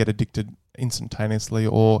may get addicted instantaneously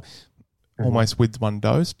or almost with one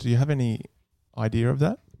dose. Do you have any idea of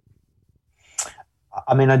that?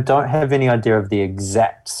 I don't have any idea of the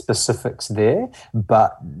exact specifics there,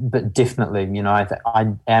 but definitely,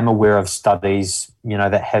 I am aware of studies,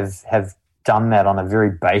 that have done that on a very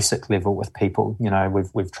basic level with people.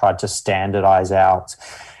 We've tried to standardize out,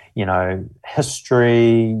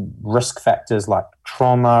 history, risk factors like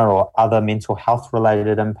trauma or other mental health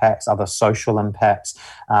related impacts, other social impacts,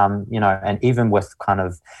 and even with kind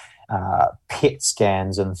of PET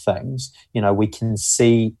scans and things, we can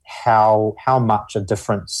see how much a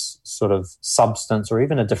different sort of substance or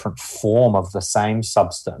even a different form of the same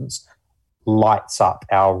substance lights up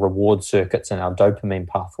our reward circuits and our dopamine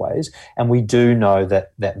pathways. And we do know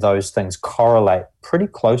that those things correlate pretty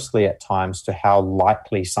closely at times to how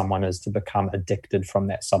likely someone is to become addicted from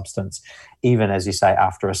that substance, even, as you say,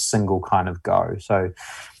 after a single kind of go. So,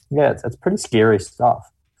 yeah, it's pretty scary stuff.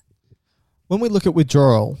 When we look at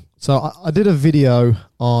withdrawal, so I did a video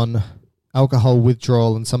on alcohol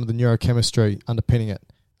withdrawal and some of the neurochemistry underpinning it.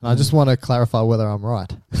 And I just want to clarify whether I'm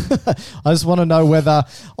right. I just want to know whether,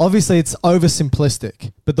 obviously it's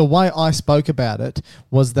oversimplistic, but the way I spoke about it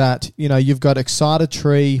was that, you've got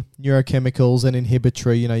excitatory neurochemicals and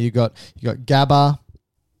inhibitory. You got GABA,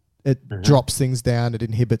 it drops things down, it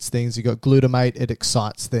inhibits things. You got glutamate, it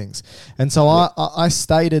excites things. And so I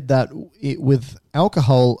stated that with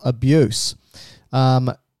alcohol abuse,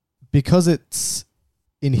 because it's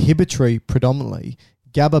inhibitory predominantly,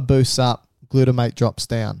 GABA boosts up, glutamate drops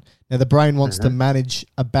down. Now, the brain wants to manage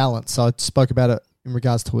a balance. So I spoke about it in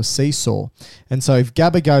regards to a seesaw. And so if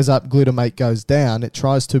GABA goes up, glutamate goes down, it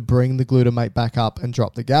tries to bring the glutamate back up and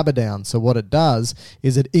drop the GABA down. So what it does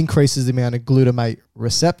is it increases the amount of glutamate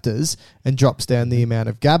receptors and drops down the amount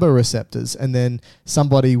of GABA receptors. And then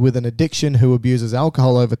somebody with an addiction who abuses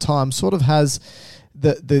alcohol over time sort of has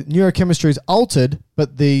the neurochemistry is altered,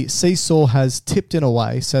 but the seesaw has tipped in a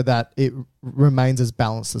way so that it remains as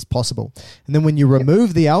balanced as possible. And then when you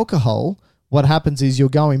remove the alcohol, what happens is you're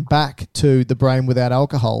going back to the brain without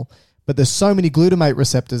alcohol, but there's so many glutamate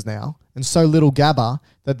receptors now and so little GABA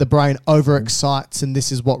that the brain overexcites, and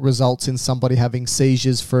this is what results in somebody having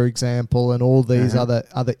seizures, for example, and all these other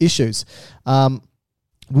issues.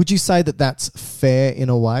 Would you say that that's fair in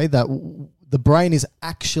a way, that the brain is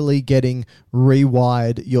actually getting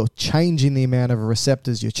rewired? You're changing the amount of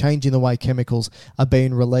receptors, you're changing the way chemicals are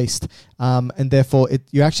being released, and therefore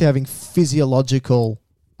you're actually having physiological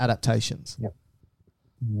adaptations? Yep.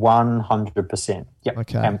 100%. Yep.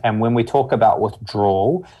 Okay. And when we talk about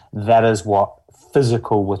withdrawal, that is what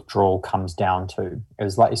physical withdrawal comes down to.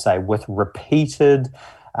 Is, like you say, with repeated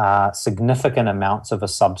significant amounts of a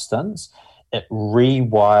substance, it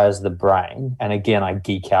rewires the brain. And again, I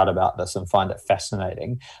geek out about this and find it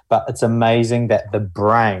fascinating, but it's amazing that the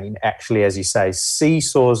brain actually, as you say,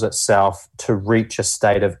 seesaws itself to reach a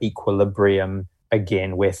state of equilibrium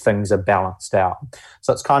again, where things are balanced out.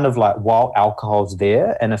 So it's kind of like, while alcohol's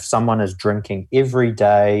there, and if someone is drinking every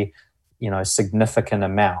day, significant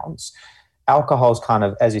amounts, alcohol's kind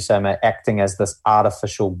of, as you say, mate, acting as this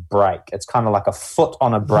artificial brake. It's kind of like a foot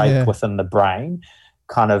on a brake within the brain,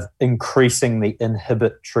 kind of increasing the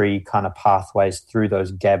inhibitory kind of pathways through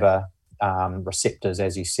those GABA receptors,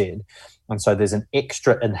 as you said. And so there's an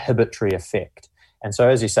extra inhibitory effect. And so,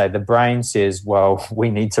 as you say, the brain says, well,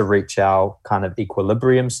 we need to reach our kind of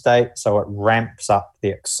equilibrium state. So it ramps up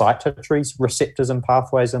the excitatory receptors and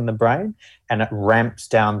pathways in the brain, and it ramps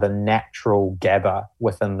down the natural GABA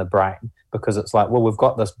within the brain, because it's like, well, we've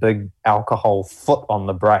got this big alcohol foot on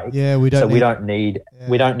the brake. Yeah, we don't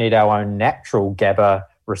need our own natural GABA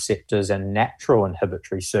receptors and natural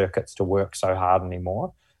inhibitory circuits to work so hard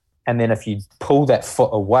anymore. And then if you pull that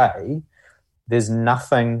foot away, there's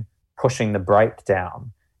nothing pushing the brake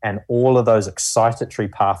down, and all of those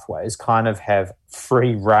excitatory pathways kind of have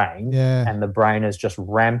free rein, and the brain is just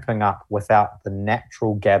ramping up without the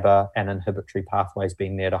natural GABA and inhibitory pathways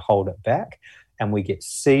being there to hold it back. And we get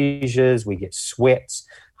seizures, we get sweats,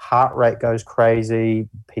 heart rate goes crazy,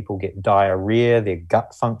 people get diarrhea, their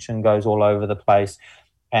gut function goes all over the place.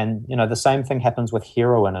 And, the same thing happens with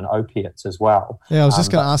heroin and opiates as well. Yeah, I was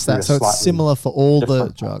just going to ask that. So it's similar for all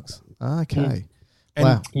the drugs. Okay.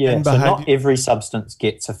 Wow. Yeah, so not every substance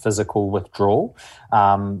gets a physical withdrawal,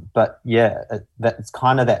 but that's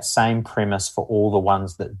kind of that same premise for all the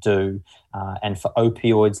ones that do. And for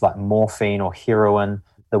opioids like morphine or heroin,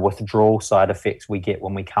 the withdrawal side effects we get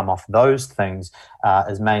when we come off those things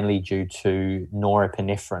is mainly due to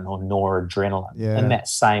norepinephrine or noradrenaline. Yeah. In that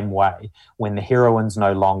same way, when the heroin's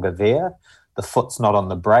no longer there, the foot's not on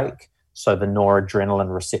the brake, so the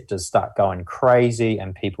noradrenaline receptors start going crazy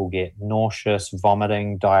and people get nauseous,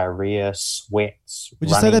 vomiting, diarrhea, sweats. Would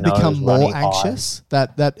you say they become more anxious?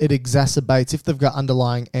 That it exacerbates, if they've got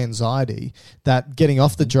underlying anxiety, that getting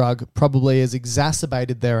off the drug probably has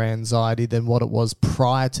exacerbated their anxiety than what it was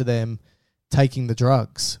prior to them taking the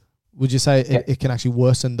drugs? Would you say it can actually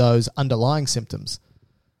worsen those underlying symptoms?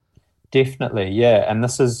 Definitely, yeah. And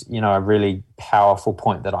this is, a really powerful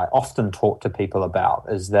point that I often talk to people about,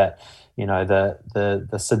 is that,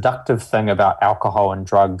 the seductive thing about alcohol and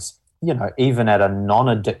drugs, even at a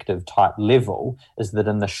non-addictive type level, is that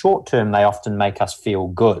in the short term, they often make us feel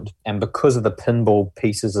good. And because of the pinball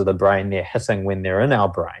pieces of the brain they're hitting when they're in our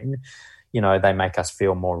brain, they make us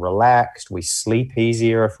feel more relaxed. We sleep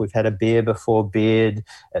easier if we've had a beer before bed.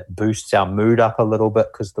 It boosts our mood up a little bit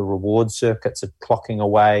because the reward circuits are clocking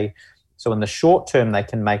away. So in the short term, they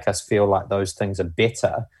can make us feel like those things are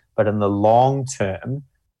better. But in the long term,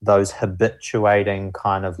 those habituating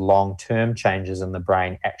kind of long-term changes in the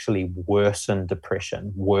brain actually worsen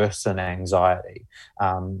depression, worsen anxiety.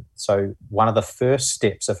 So one of the first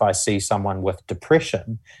steps, if I see someone with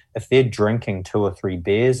depression, if they're drinking 2 or 3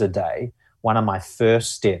 beers a day, one of my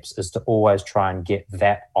first steps is to always try and get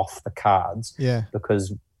that off the cards. Yeah.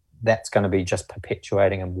 Because that's going to be just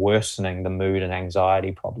perpetuating and worsening the mood and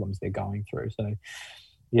anxiety problems they're going through. So,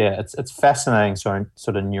 yeah, it's fascinating sort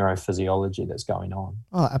of neurophysiology that's going on.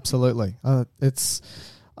 Oh, absolutely. I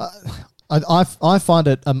find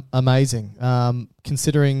it amazing,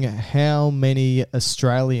 considering how many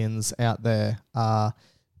Australians out there are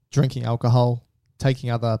drinking alcohol, taking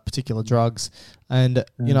other particular drugs, and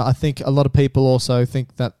I think a lot of people also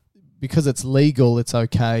think that because it's legal, it's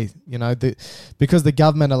okay. Because the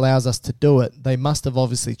government allows us to do it, they must have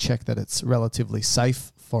obviously checked that it's relatively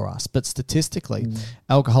safe for us. But statistically,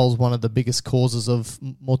 alcohol is one of the biggest causes of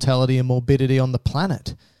mortality and morbidity on the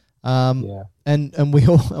planet. And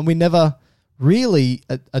we never really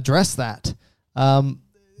address that.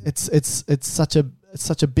 It's such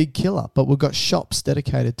a big killer, but we've got shops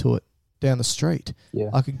dedicated to it down the street. Yeah.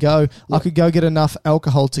 I could go get enough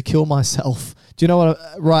alcohol to kill myself. Do you know what?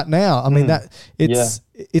 Right now, I mean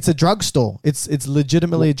it's a drugstore. It's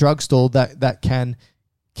legitimately a drugstore that can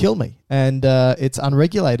kill me, and it's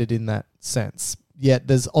unregulated in that sense. Yet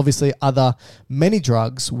there's obviously many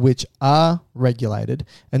drugs which are regulated,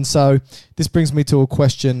 and so this brings me to a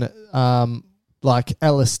question like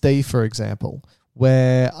LSD, for example,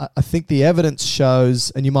 where I think the evidence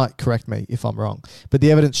shows, and you might correct me if I'm wrong, but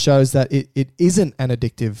the evidence shows that it isn't an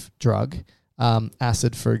addictive drug,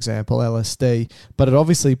 acid, for example, LSD, but it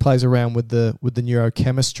obviously plays around with the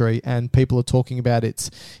neurochemistry, and people are talking about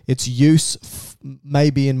its use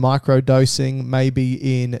maybe in microdosing,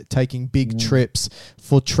 maybe in taking big trips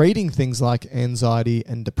for treating things like anxiety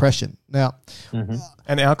and depression. Now,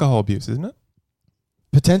 and alcohol abuse, isn't it?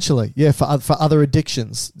 Potentially, yeah, for other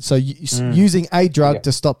addictions. So using a drug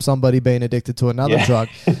to stop somebody being addicted to another drug.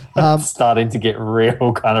 Starting to get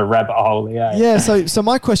real kind of rabbit hole, yeah. Yeah, so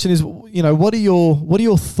my question is, what are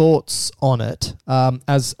your thoughts on it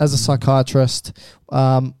as a psychiatrist,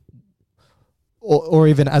 or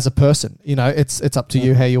even as a person? It's up to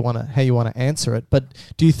you how you want to answer it. But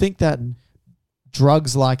do you think that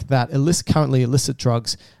drugs like that, currently illicit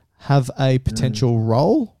drugs, have a potential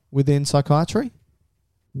role within psychiatry?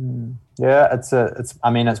 Yeah, it's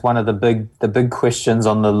one of the big questions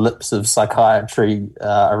on the lips of psychiatry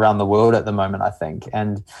around the world at the moment, I think.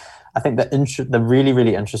 And I think the really,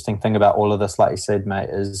 really interesting thing about all of this, like you said, mate,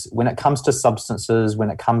 is when it comes to substances, when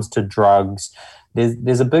it comes to drugs,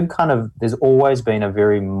 there's always been a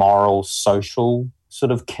very moral, social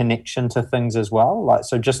sort of connection to things as well.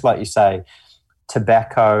 So just like you say,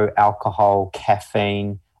 tobacco, alcohol,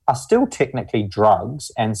 caffeine are still technically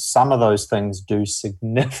drugs, and some of those things do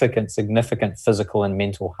significant physical and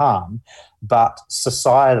mental harm, but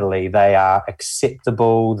societally they are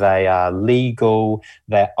acceptable, they are legal,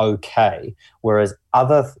 they're okay, whereas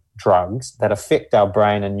other drugs that affect our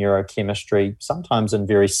brain and neurochemistry, sometimes in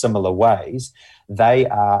very similar ways, they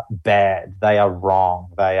are bad, they are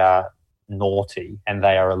wrong, they are naughty, and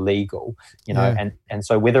they are illegal, and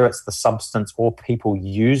so whether it's the substance or people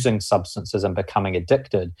using substances and becoming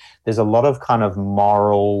addicted, there's a lot of kind of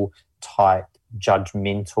moral type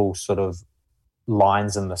judgmental sort of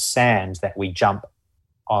lines in the sand that we jump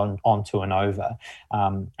onto and over,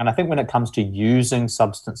 and I think when it comes to using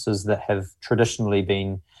substances that have traditionally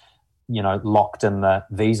been locked in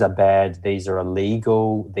these are bad, these are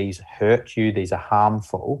illegal, these hurt you, these are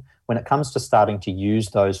harmful, when it comes to starting to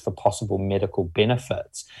use those for possible medical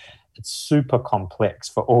benefits, it's super complex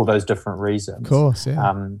for all those different reasons. Of course,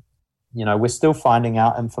 yeah. We're still finding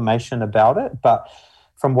out information about it, but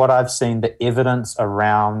from what I've seen, the evidence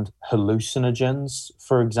around hallucinogens,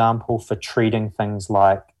 for example, for treating things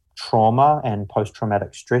like trauma and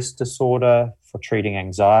post-traumatic stress disorder, for treating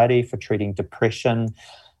anxiety, for treating depression,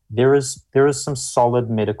 there is some solid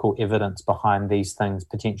medical evidence behind these things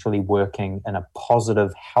potentially working in a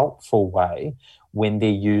positive, helpful way when they're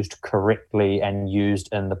used correctly and used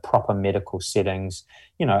in the proper medical settings,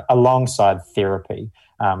 alongside therapy.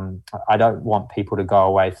 I don't want people to go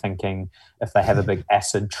away thinking if they have a big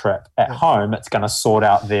acid trip at home, it's going to sort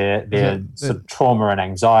out their sort of trauma and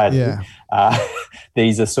anxiety. Yeah.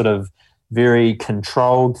 These are sort of very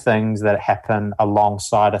controlled things that happen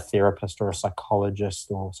alongside a therapist or a psychologist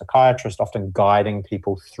or psychiatrist, often guiding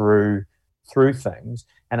people through things.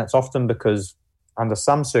 And it's often because under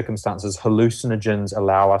some circumstances, hallucinogens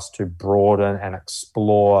allow us to broaden and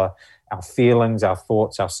explore our feelings, our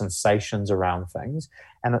thoughts, our sensations around things.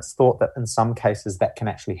 And it's thought that in some cases that can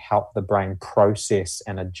actually help the brain process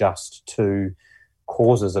and adjust to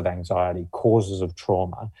causes of anxiety, causes of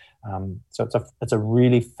trauma. So it's a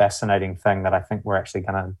really fascinating thing that I think we're actually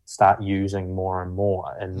going to start using more and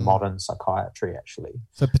more in modern psychiatry, actually.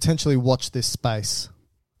 So potentially watch this space.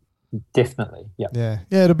 Definitely, yeah.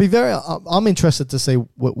 It'll be very. I'm interested to see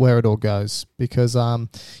where it all goes because,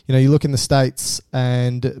 you look in the States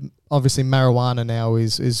and obviously marijuana now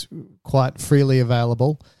is quite freely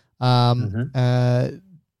available.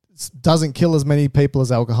 Doesn't kill as many people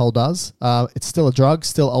as alcohol does. It's still a drug,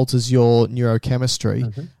 still alters your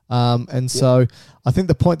neurochemistry. So I think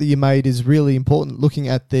the point that you made is really important. Looking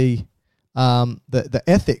at the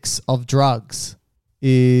ethics of drugs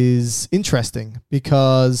is interesting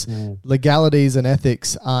because legalities and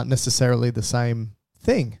ethics aren't necessarily the same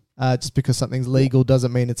thing. Just because something's legal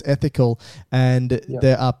doesn't mean it's ethical, and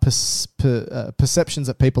there are perceptions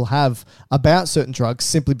that people have about certain drugs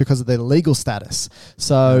simply because of their legal status.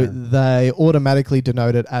 So they automatically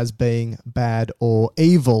denote it as being bad or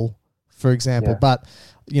evil for example. Yeah. But,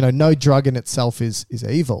 no drug in itself is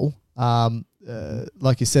evil.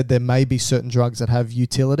 Like you said, there may be certain drugs that have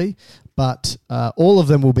utility, but all of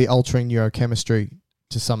them will be altering neurochemistry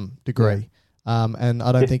to some degree. And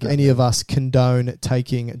I don't think any of us condone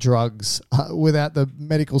taking drugs without the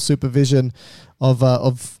medical supervision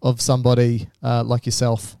of somebody like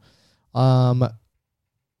yourself. When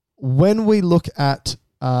we look at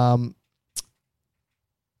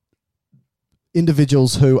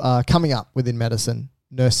individuals who are coming up within medicine,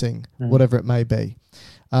 nursing, whatever it may be,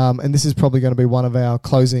 and this is probably going to be one of our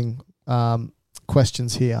closing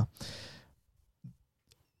questions here.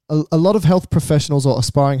 A lot of health professionals or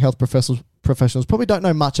aspiring health professionals probably don't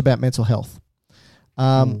know much about mental health.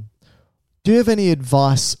 Do you have any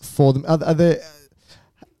advice for them? Are there,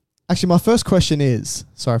 actually, my first question is,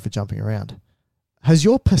 sorry for jumping around, has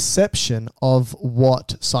your perception of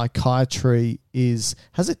what psychiatry is,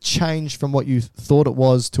 has it changed from what you thought it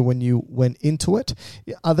was to when you went into it?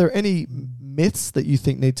 Are there any myths that you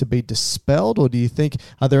think need to be dispelled, or do you think,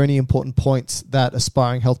 are there any important points that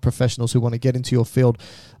aspiring health professionals who want to get into your field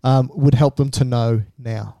would help them to know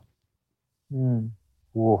now?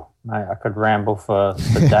 Whoa, mate, I could ramble for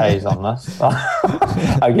days on this.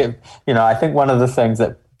 I think one of the things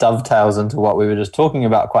that dovetails into what we were just talking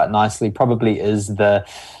about quite nicely probably is the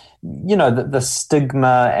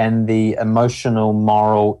stigma and the emotional,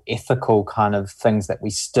 moral, ethical kind of things that we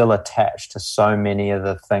still attach to so many of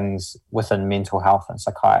the things within mental health and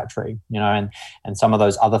psychiatry, and some of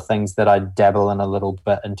those other things that I dabble in a little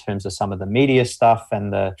bit in terms of some of the media stuff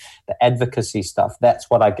and the advocacy stuff. That's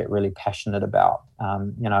what I get really passionate about,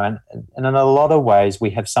 and in a lot of ways we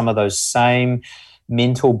have some of those same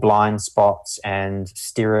mental blind spots and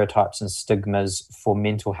stereotypes and stigmas for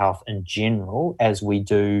mental health in general as we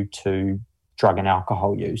do to drug and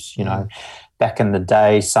alcohol use. Back in the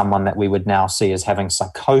day, someone that we would now see as having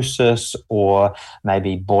psychosis or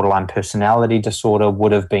maybe borderline personality disorder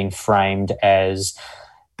would have been framed as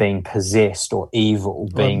being possessed or evil,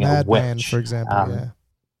 or being a witch, for example.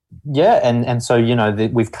 And so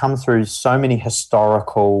we've come through so many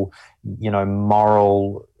historical,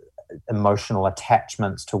 moral, emotional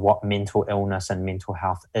attachments to what mental illness and mental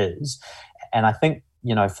health is. And I think,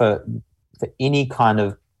 for any kind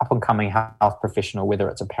of up-and-coming health professional, whether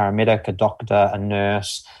it's a paramedic, a doctor, a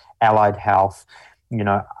nurse, allied health,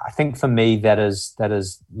 I think for me that is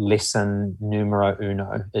lesson numero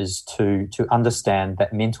uno, is to understand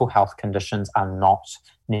that mental health conditions are not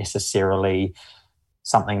necessarily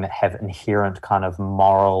something that have inherent kind of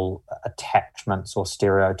moral attachments or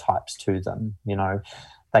stereotypes to them.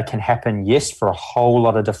 They can happen, yes, for a whole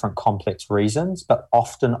lot of different complex reasons, but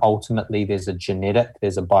often ultimately there's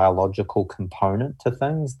a biological component to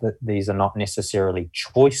things, that these are not necessarily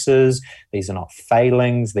choices, these are not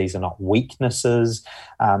failings, these are not weaknesses.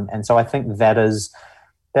 And so I think that is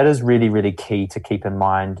really, really key to keep in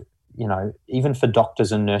mind, even for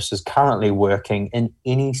doctors and nurses currently working in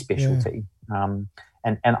any specialty.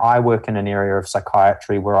 And I work in an area of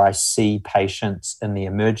psychiatry where I see patients in the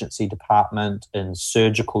emergency department, in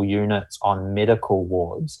surgical units, on medical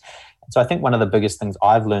wards. So I think one of the biggest things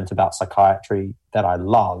I've learned about psychiatry that I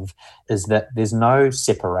love is that there's no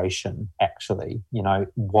separation, actually.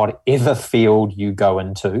 Whatever field you go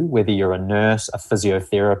into, whether you're a nurse, a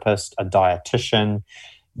physiotherapist, a dietitian,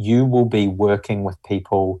 you will be working with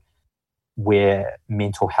people where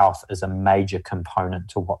mental health is a major component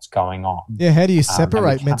to what's going on. Yeah, how do you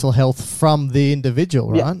separate mental health from the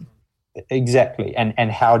individual, right? Yeah, exactly. And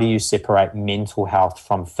how do you separate mental health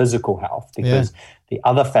from physical health? Because the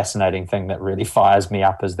other fascinating thing that really fires me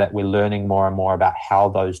up is that we're learning more and more about how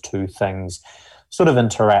those two things sort of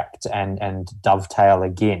interact and dovetail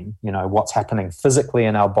again. What's happening physically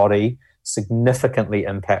in our body significantly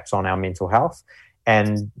impacts on our mental health.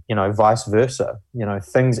 And, vice versa,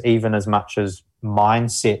 things even as much as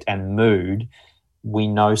mindset and mood, we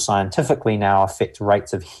know scientifically now affect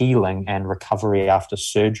rates of healing and recovery after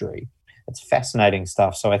surgery. It's fascinating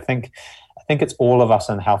stuff. So I think it's all of us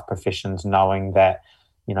in health professions knowing that,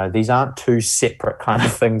 these aren't two separate kind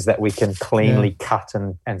of things that we can cleanly cut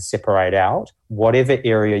and separate out. Whatever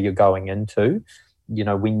area you're going into,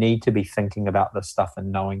 we need to be thinking about this stuff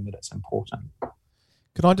and knowing that it's important.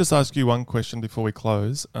 Can I just ask you one question before we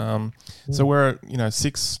close? So we're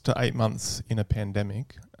 6 to 8 months in a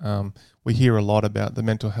pandemic. We hear a lot about the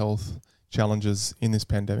mental health challenges in this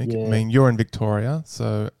pandemic. I mean, you're in Victoria,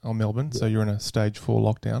 or Melbourne, so you're in a stage 4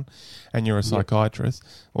 lockdown, and you're a psychiatrist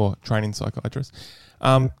or training psychiatrist.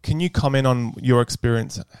 Can you comment on your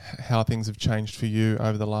experience, how things have changed for you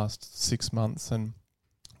over the last 6 months, and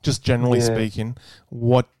just generally speaking,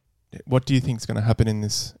 what do you think is going to happen in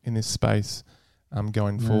this space?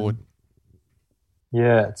 Going forward?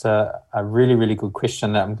 Yeah, it's a really, really good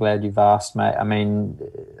question that I'm glad you've asked, mate. I mean,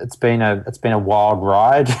 it's been a wild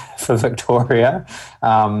ride for Victoria,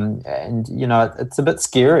 and you know, it's a bit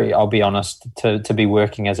scary, I'll be honest, to be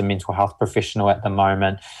working as a mental health professional at the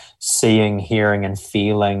moment, seeing, hearing, and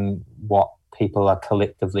feeling what people are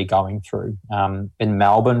collectively going through. In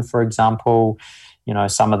Melbourne, for example, you know,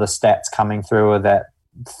 some of the stats coming through are that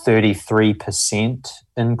 33%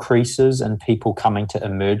 increases in people coming to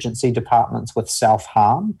emergency departments with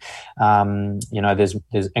self-harm. You know, there's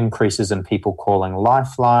increases in people calling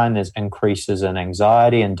Lifeline. There's increases in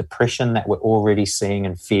anxiety and depression that we're already seeing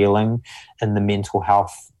and feeling in the mental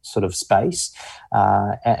health sort of space.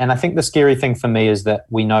 And I think the scary thing for me is that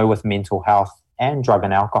we know with mental health and drug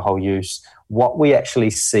and alcohol use, what we actually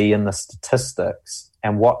see in the statistics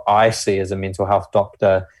and what I see as a mental health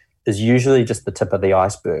doctor is usually just the tip of the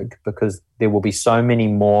iceberg, because there will be so many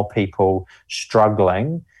more people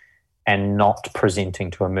struggling and not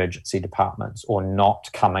presenting to emergency departments or not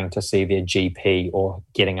coming to see their GP or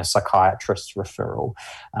getting a psychiatrist's referral.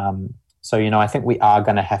 So, you know, I think we are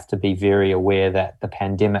going to have to be very aware that the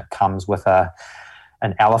pandemic comes with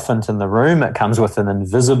an elephant in the room. It comes with an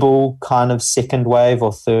invisible kind of second wave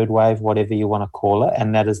or third wave, whatever you want to call it,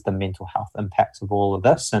 and that is the mental health impacts of all of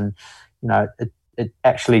this. And, you know, it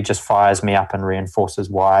actually just fires me up and reinforces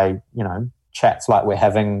why, you know, chats like we're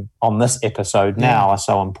having on this episode now are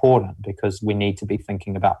so important, because we need to be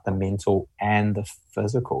thinking about the mental and the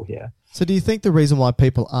physical here. So do you think the reason why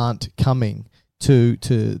people aren't coming to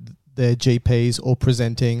their GPs or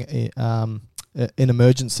presenting in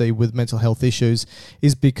emergency with mental health issues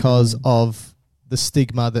is because of the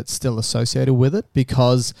stigma that's still associated with it?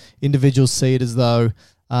 Because individuals see it as though,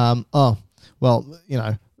 oh, well, you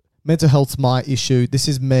know, mental health's my issue. This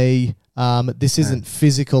is me. This isn't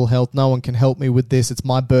physical health. No one can help me with this. It's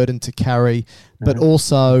my burden to carry. But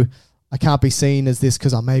also, I can't be seen as this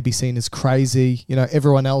because I may be seen as crazy. You know,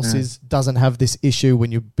 everyone else doesn't have this issue.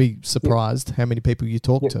 When you'd be surprised how many people you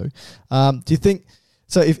talk to. Do you think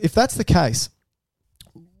so? If that's the case,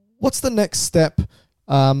 what's the next step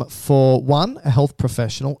for one, a health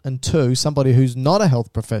professional, and two, somebody who's not a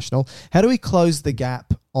health professional? How do we close the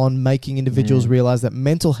gap on making individuals realize that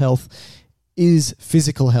mental health is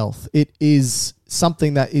physical health? It is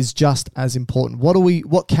something that is just as important.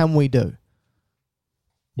 What can we do?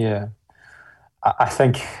 Yeah, I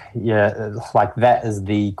think, like that is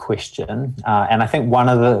the question. And I think one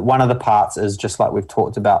of the parts is, just like we've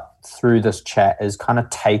talked about through this chat, is kind of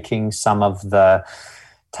taking some of the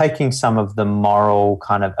moral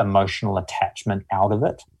kind of emotional attachment out of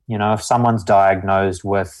it. You know, if someone's diagnosed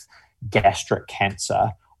with gastric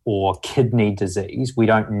cancer or kidney disease, we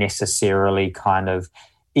don't necessarily kind of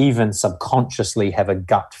even subconsciously have a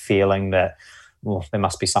gut feeling that, well, there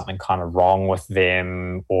must be something kind of wrong with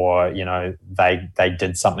them, or, you know, they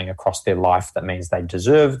did something across their life that means they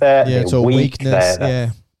deserve that. Yeah, it's a weakness.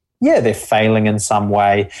 They're failing in some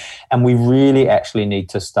way. And we really actually need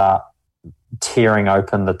to start tearing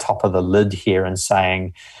open the top of the lid here and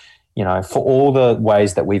saying, you know, for all the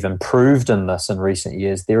ways that we've improved in this in recent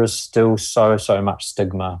years, there is still so much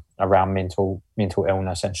stigma around mental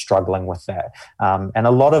illness and struggling with that. And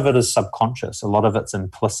a lot of it is subconscious. A lot of it's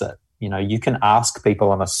implicit. You know, you can ask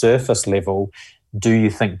people on a surface level, do you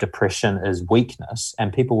think depression is weakness?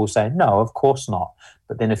 And people will say, no, of course not.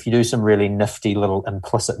 But then if you do some really nifty little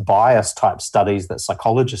implicit bias type studies that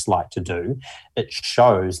psychologists like to do, it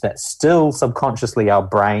shows that still subconsciously our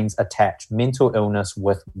brains attach mental illness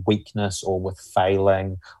with weakness or with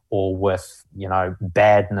failing or with, you know,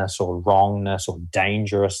 badness or wrongness or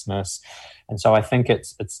dangerousness. And so I think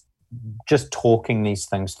it's just talking these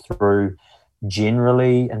things through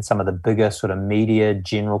generally in some of the bigger sort of media,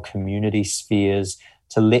 general community spheres,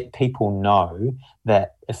 to let people know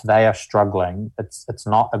that if they are struggling, it's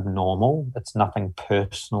not abnormal, it's nothing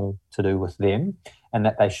personal to do with them, and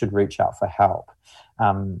that they should reach out for help.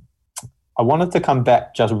 I wanted to come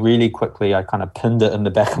back just really quickly. I kind of pinned it in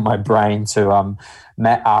the back of my brain to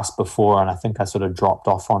Matt asked before, and I think I sort of dropped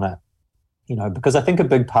off on it. You know, because I think a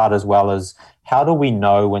big part as well is, how do we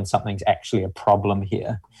know when something's actually a problem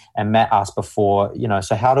here? And Matt asked before, you know,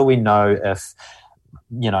 so how do we know if,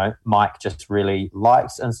 you know, Mike just really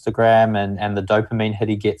likes Instagram and the dopamine hit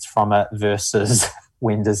he gets from it versus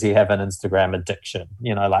when does he have an Instagram addiction?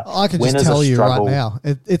 You know, like, I can just tell you right now,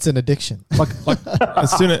 it's an addiction. Like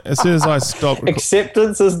as soon as I stop,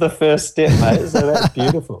 acceptance is the first step, mate. So that's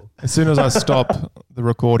beautiful. As soon as I stop the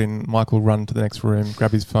recording, Mike will run to the next room,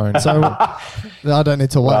 grab his phone. So I don't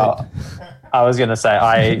need to wait. I was going to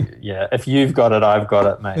say, if you've got it, I've got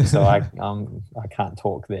it, mate. So I can't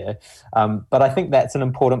talk there. But I think that's an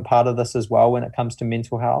important part of this as well when it comes to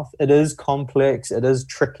mental health. It is complex, it is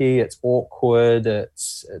tricky, it's awkward,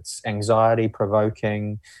 it's anxiety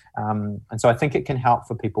provoking. And so I think it can help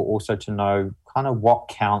for people also to know kind of what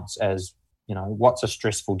counts as, what's a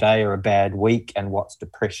stressful day or a bad week and what's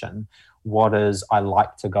depression. What is I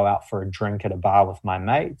like to go out for a drink at a bar with my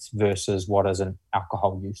mates versus what is an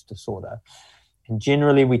alcohol use disorder. And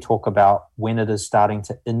generally we talk about when it is starting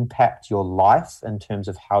to impact your life in terms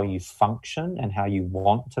of how you function and how you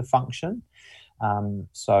want to function.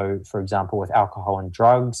 So for example, with alcohol and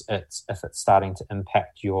drugs, if it's starting to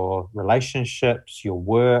impact your relationships, your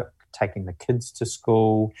work, taking the kids to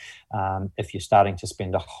school, if you're starting to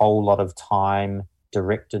spend a whole lot of time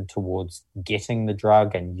directed towards getting the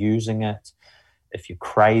drug and using it, if you're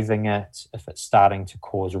craving it, if it's starting to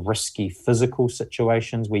cause risky physical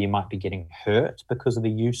situations where you might be getting hurt because of the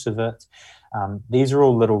use of it. These are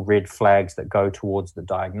all little red flags that go towards the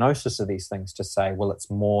diagnosis of these things to say, well, it's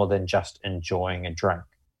more than just enjoying a drink.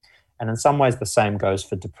 And in some ways, the same goes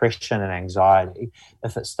for depression and anxiety.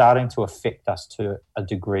 If it's starting to affect us to a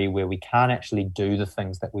degree where we can't actually do the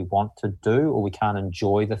things that we want to do, or we can't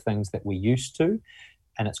enjoy the things that we used to,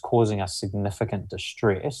 and it's causing us significant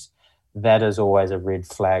distress, that is always a red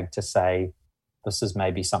flag to say, this is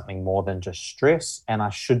maybe something more than just stress, and I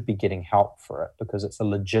should be getting help for it because it's a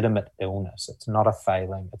legitimate illness. It's not a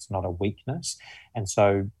failing. It's not a weakness. And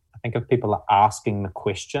so I think if people are asking the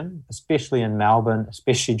question, especially in Melbourne,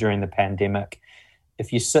 especially during the pandemic,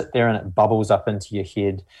 if you sit there and it bubbles up into your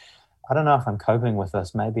head, I don't know if I'm coping with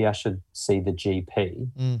this, maybe I should see the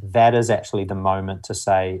GP. That is actually the moment to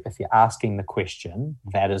say, if you're asking the question,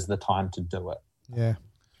 that is the time to do it. Yeah,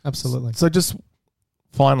 absolutely. So just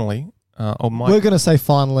finally, we're going to say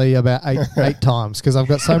finally about eight times because I've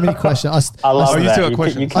got so many questions. I love that. You still have a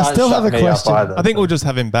question? I still have a question. I think we'll just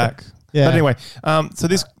have him back. Yeah. But anyway, so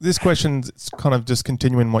this question's kind of just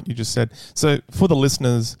continuing what you just said. So for the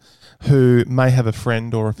listeners who may have a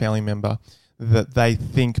friend or a family member that they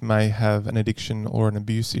think may have an addiction or an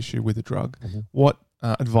abuse issue with a drug, what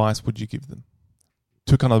advice would you give them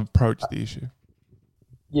to kind of approach the issue?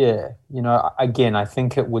 Yeah, again, I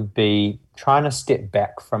think it would be trying to step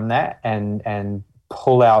back from that and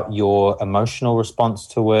pull out your emotional response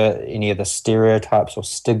to it, any of the stereotypes or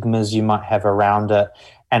stigmas you might have around it,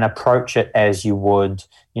 and approach it as you would,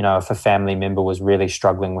 if a family member was really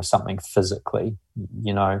struggling with something physically.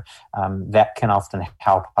 That can often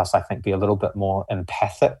help us, I think, be a little bit more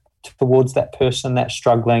empathic towards that person that's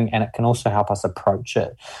struggling, and it can also help us approach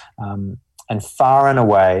it. And far and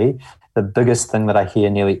away, the biggest thing that I hear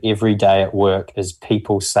nearly every day at work is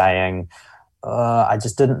people saying, I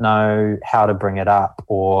just didn't know how to bring it up,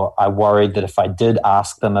 or I worried that if I did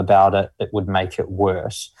ask them about it, it would make it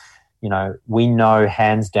worse. We know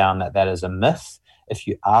hands down that is a myth. If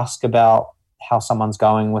you ask about how someone's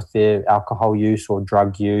going with their alcohol use or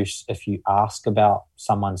drug use, if you ask about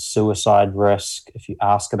someone's suicide risk, if you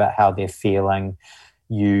ask about how they're feeling,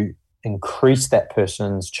 you increase that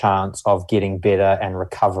person's chance of getting better and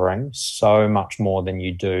recovering so much more than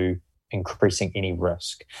you do increasing any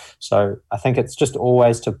risk. So I think it's just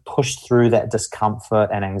always to push through that discomfort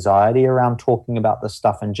and anxiety around talking about this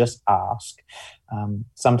stuff and just ask.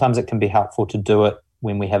 Sometimes it can be helpful to do it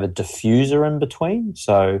when we have a diffuser in between.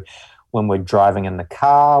 So when we're driving in the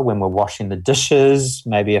car, when we're washing the dishes,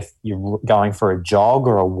 maybe if you're going for a jog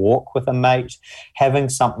or a walk with a mate, having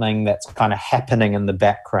something that's kind of happening in the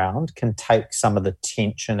background can take some of the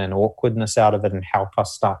tension and awkwardness out of it and help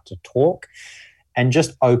us start to talk. And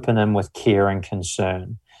just open in with care and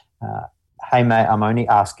concern. Hey, mate, I'm only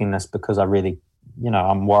asking this because I really,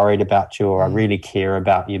 I'm worried about you, or I really care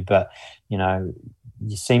about you, but,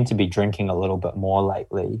 you seem to be drinking a little bit more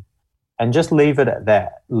lately. And just leave it at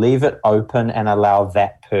that. Leave it open and allow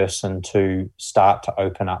that person to start to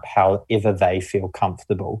open up however they feel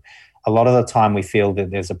comfortable. A lot of the time we feel that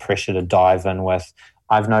there's a pressure to dive in with,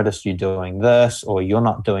 I've noticed you doing this, or you're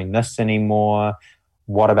not doing this anymore.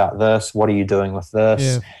 What about this? What are you doing with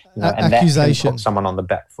this? Yeah. And accusation. that can put someone on the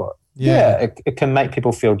back foot. Yeah, it can make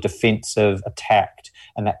people feel defensive, attacked,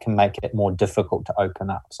 and that can make it more difficult to open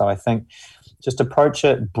up. So I think just approach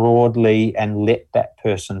it broadly and let that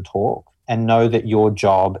person talk, and know that your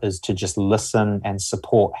job is to just listen and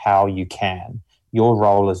support how you can. Your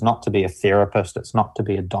role is not to be a therapist. It's not to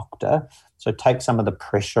be a doctor. So take some of the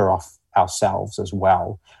pressure off ourselves as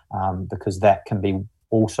well, because that can be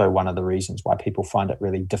also one of the reasons why people find it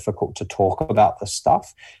really difficult to talk about this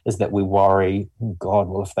stuff, is that we worry, God,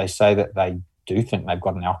 well, if they say that they do think they've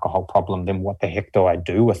got an alcohol problem, then what the heck do I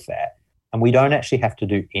do with that? And we don't actually have to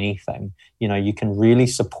do anything. You can really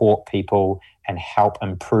support people and help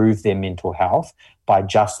improve their mental health by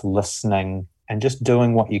just listening and just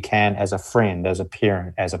doing what you can as a friend, as a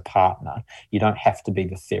parent, as a partner. You don't have to be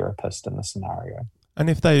the therapist in the scenario. And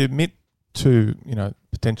if they admit to,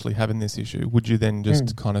 potentially having this issue, would you then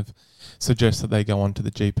just kind of suggest that they go on to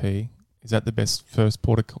the GP? Is that the best first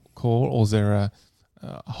port of call, or is there a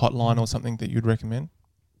hotline or something that you'd recommend?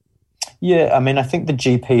 Yeah, I think the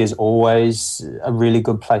GP is always a really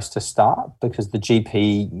good place to start, because the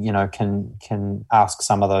GP, can ask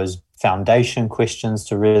some of those foundation questions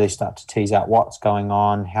to really start to tease out what's going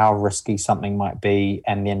on, how risky something might be,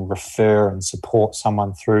 and then refer and support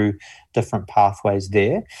someone through different pathways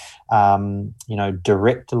there.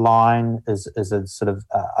 Direct Line is a sort of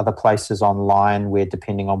other places online where,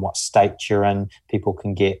 depending on what state you're in, people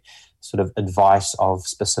can get sort of advice of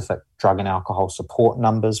specific drug and alcohol support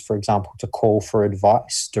numbers, for example, to call for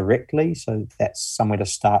advice directly. So that's somewhere to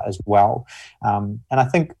start as well. And I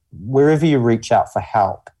think wherever you reach out for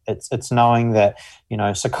help, it's knowing that,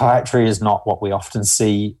 psychiatry is not what we often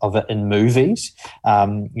see of it in movies.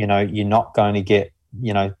 You're not going to get,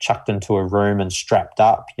 chucked into a room and strapped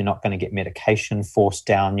up. You're not going to get medication forced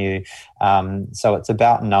down you. So it's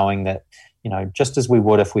about knowing that, just as we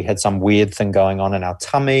would if we had some weird thing going on in our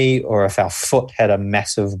tummy, or if our foot had a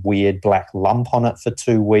massive weird black lump on it for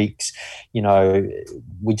 2 weeks,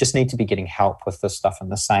 we just need to be getting help with this stuff in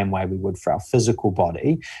the same way we would for our physical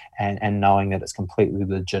body, and knowing that it's completely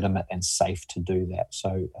legitimate and safe to do that.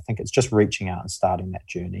 So I think it's just reaching out and starting that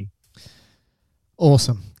journey.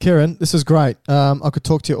 Awesome. Kieran, this is great. I could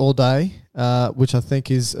talk to you all day, which I think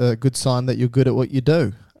is a good sign that you're good at what you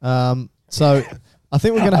do. So I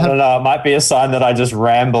think we're going to have... I don't know. It might be a sign that I just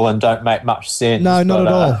ramble and don't make much sense. No, not at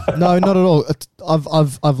all. No, not at all.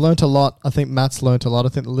 I've learnt a lot. I think Matt's learnt a lot. I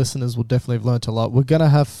think the listeners will definitely have learnt a lot. We're going to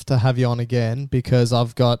have you on again, because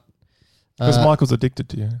I've got... Because Michael's addicted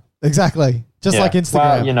to you. Exactly. Just like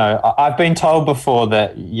Instagram. Well, I've been told before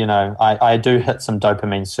that, I do hit some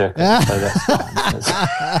dopamine circuits, so that's fine.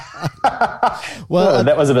 Well,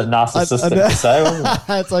 that was a bit narcissistic to say, wasn't it?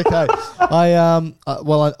 It's okay.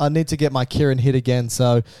 I need to get my Kieran hit again,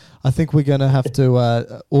 so I think we're going to have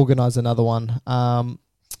to organise another one.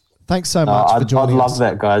 Thanks so much for joining us. I'd love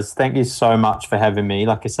that, guys. Thank you so much for having me.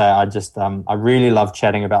 Like I say, I just I really love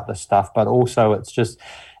chatting about this stuff, but also it's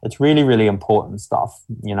really, really important stuff.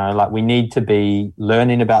 We need to be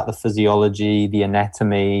learning about the physiology, the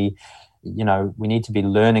anatomy. We need to be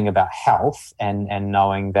learning about health and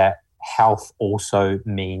knowing that health also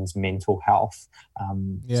means mental health.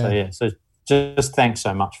 So just thanks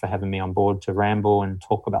so much for having me on board to ramble and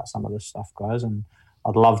talk about some of this stuff, guys. And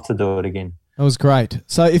I'd love to do it again. That was great.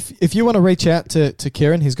 So if you want to reach out to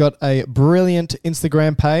Kieran, he's got a brilliant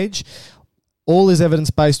Instagram page. All his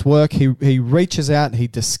evidence-based work, he reaches out, he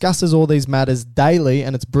discusses all these matters daily,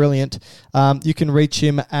 and it's brilliant. You can reach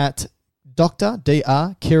him at Dr.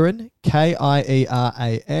 Dr. Kieran,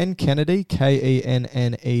 Kieran, Kennedy,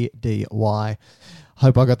 Kennedy.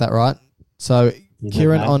 Hope I got that right. So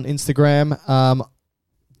Kieran on Instagram,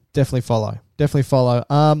 definitely follow.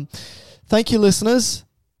 Thank you, listeners.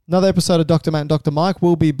 Another episode of Dr. Matt and Dr. Mike.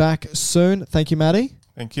 We'll be back soon. Thank you, Maddie.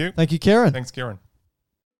 Thank you. Thank you, Kieran. Thanks, Kieran.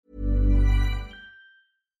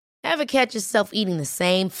 Ever catch yourself eating the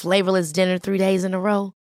same flavorless dinner 3 days in a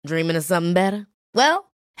row? Dreaming of something better?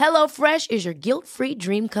 Well, HelloFresh is your guilt-free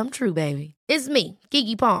dream come true, baby. It's me,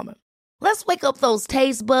 Keke Palmer. Let's wake up those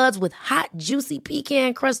taste buds with hot, juicy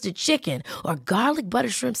pecan-crusted chicken or garlic butter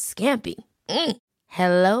shrimp scampi.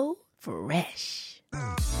 Hello Fresh.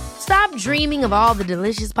 Stop dreaming of all the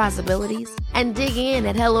delicious possibilities and dig in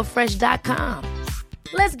at HelloFresh.com.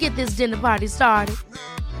 Let's get this dinner party started.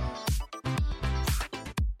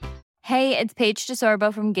 Hey, it's Paige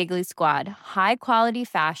DeSorbo from Giggly Squad. High quality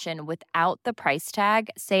fashion without the price tag.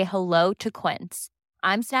 Say hello to Quince.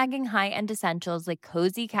 I'm snagging high-end essentials like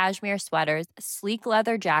cozy cashmere sweaters, sleek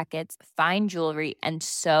leather jackets, fine jewelry, and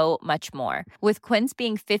so much more. With Quince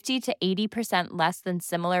being 50 to 80% less than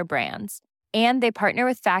similar brands. And they partner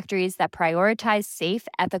with factories that prioritize safe,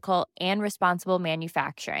 ethical, and responsible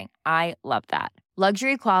manufacturing. I love that.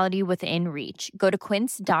 Luxury quality within reach. Go to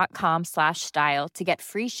quince.com/style to get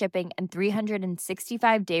free shipping and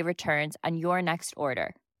 365-day returns on your next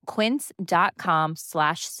order.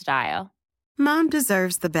 Quince.com/style. Mom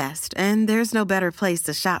deserves the best, and there's no better place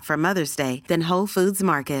to shop for Mother's Day than Whole Foods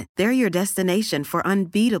Market. They're your destination for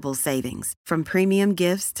unbeatable savings, from premium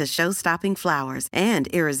gifts to show-stopping flowers and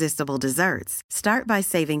irresistible desserts. Start by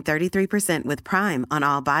saving 33% with Prime on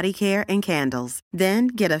all body care and candles. Then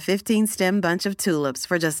get a 15-stem bunch of tulips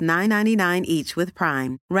for just $9.99 each with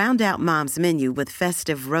Prime. Round out Mom's menu with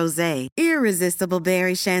festive rosé, irresistible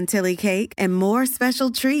berry chantilly cake, and more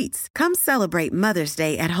special treats. Come celebrate Mother's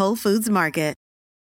Day at Whole Foods Market.